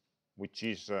 which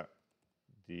is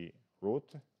the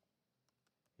root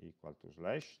equal to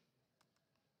slash,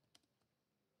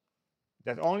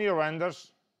 that only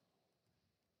renders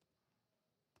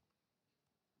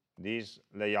this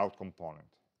layout component.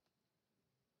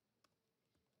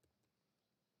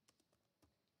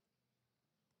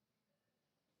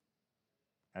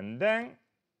 And then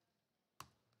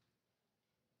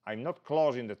I'm not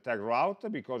closing the tag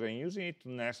route because I'm using it to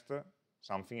nest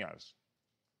something else.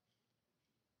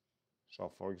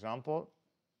 So for example,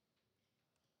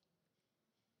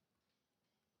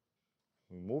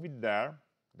 we move it there,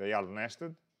 they are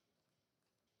nested.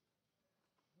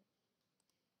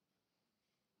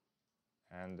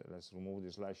 And let's remove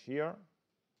the slash here.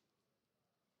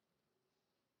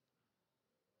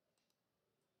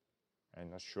 I'm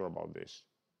not sure about this.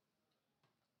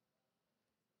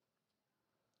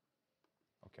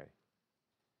 Okay.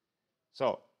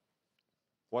 So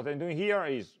what I'm doing here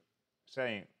is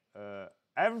saying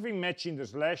everything matching the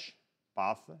slash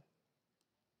path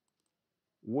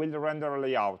will render a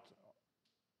layout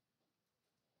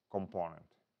component.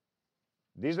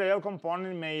 This layout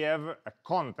component may have a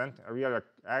content,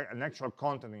 an actual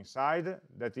content inside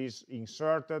that is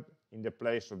inserted in the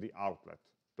place of the outlet,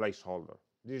 placeholder.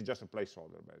 This is just a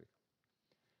placeholder, basically.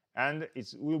 And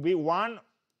it will be one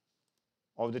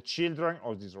of the children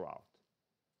of this route.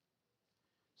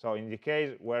 So in the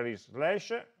case where it's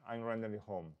slash, I'm rendering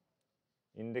home.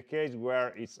 In the case where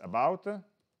it's about,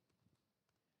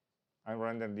 I'm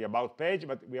rendering the about page,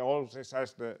 but we also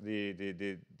says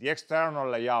the external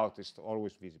layout is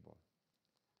always visible.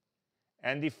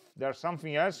 And if there's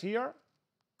something else here,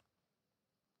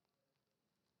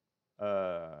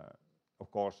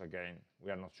 of course, again,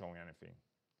 we are not showing anything.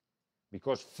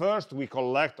 Because first we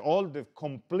collect all the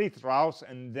complete routes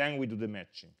and then we do the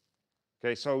matching.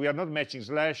 Okay, so we are not matching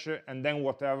slash and then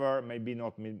whatever maybe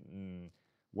not,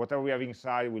 whatever we have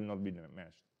inside will not be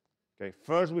matched. Okay,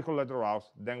 first we collect the routes,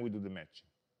 then we do the matching.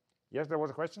 Yes, there was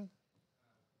a question?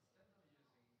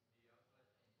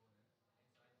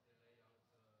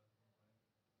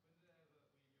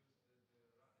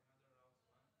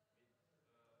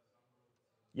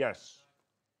 Yes.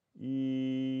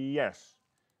 Yes.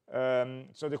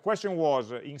 So the question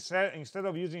was, instead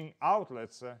of using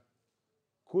outlets,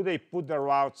 could I put the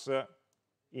routes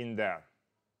in there?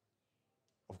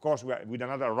 Of course, with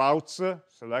another routes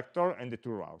selector and the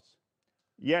two routes.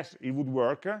 Yes, it would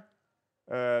work.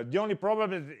 The only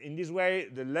problem is in this way,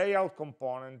 the layout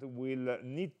component will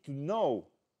need to know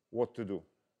what to do.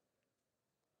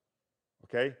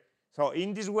 Okay? So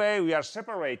in this way, we are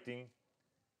separating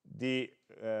the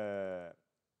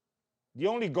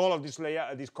only goal of this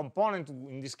layout, this component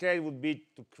in this case would be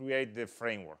to create the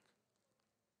framework.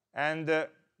 And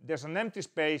there's an empty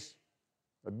space,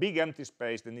 a big empty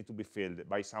space that needs to be filled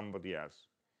by somebody else.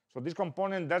 So this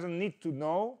component doesn't need to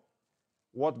know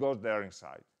what goes there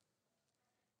inside.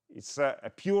 It's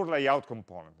a pure layout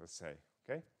component, let's say,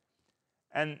 okay?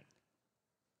 And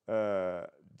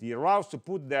the routes to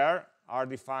put there are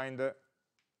defined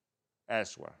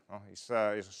elsewhere. It's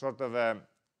a sort of a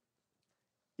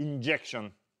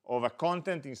injection of a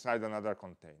content inside another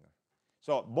container.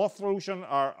 So both solutions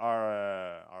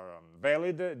are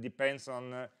valid, depends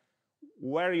on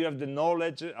where you have the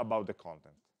knowledge about the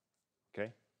content,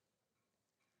 okay?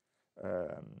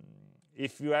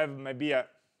 If you have maybe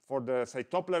for the, say,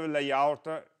 top-level layout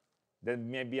that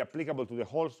may be applicable to the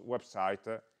whole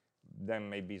website, then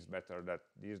maybe it's better that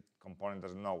this component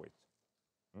doesn't know it.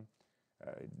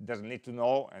 It doesn't need to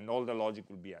know, and all the logic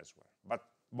will be elsewhere. But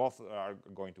both are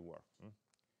going to work.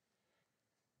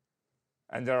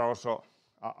 And there are also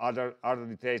other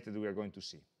details that we are going to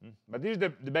see. But this is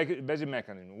the basic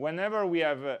mechanism. Whenever we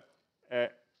have a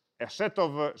set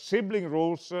of sibling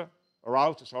routes,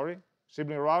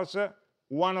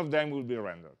 one of them will be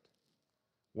rendered.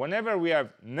 Whenever we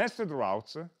have nested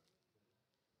routes,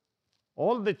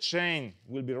 all the chain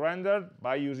will be rendered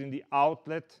by using the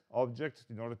outlet object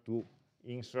in order to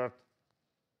insert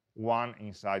one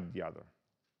inside the other.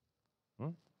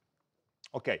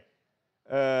 Okay.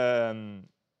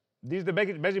 This is the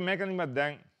basic mechanism, but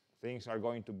then things are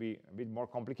going to be a bit more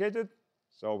complicated.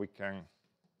 So we can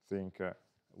think,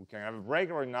 we can have a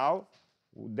break right now.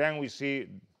 Then we see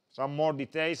some more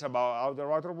details about how the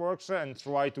router works and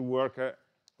try to work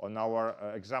on our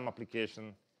exam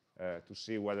application to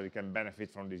see whether it can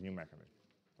benefit from this new mechanism.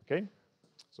 Okay?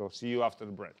 So see you after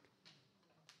the break.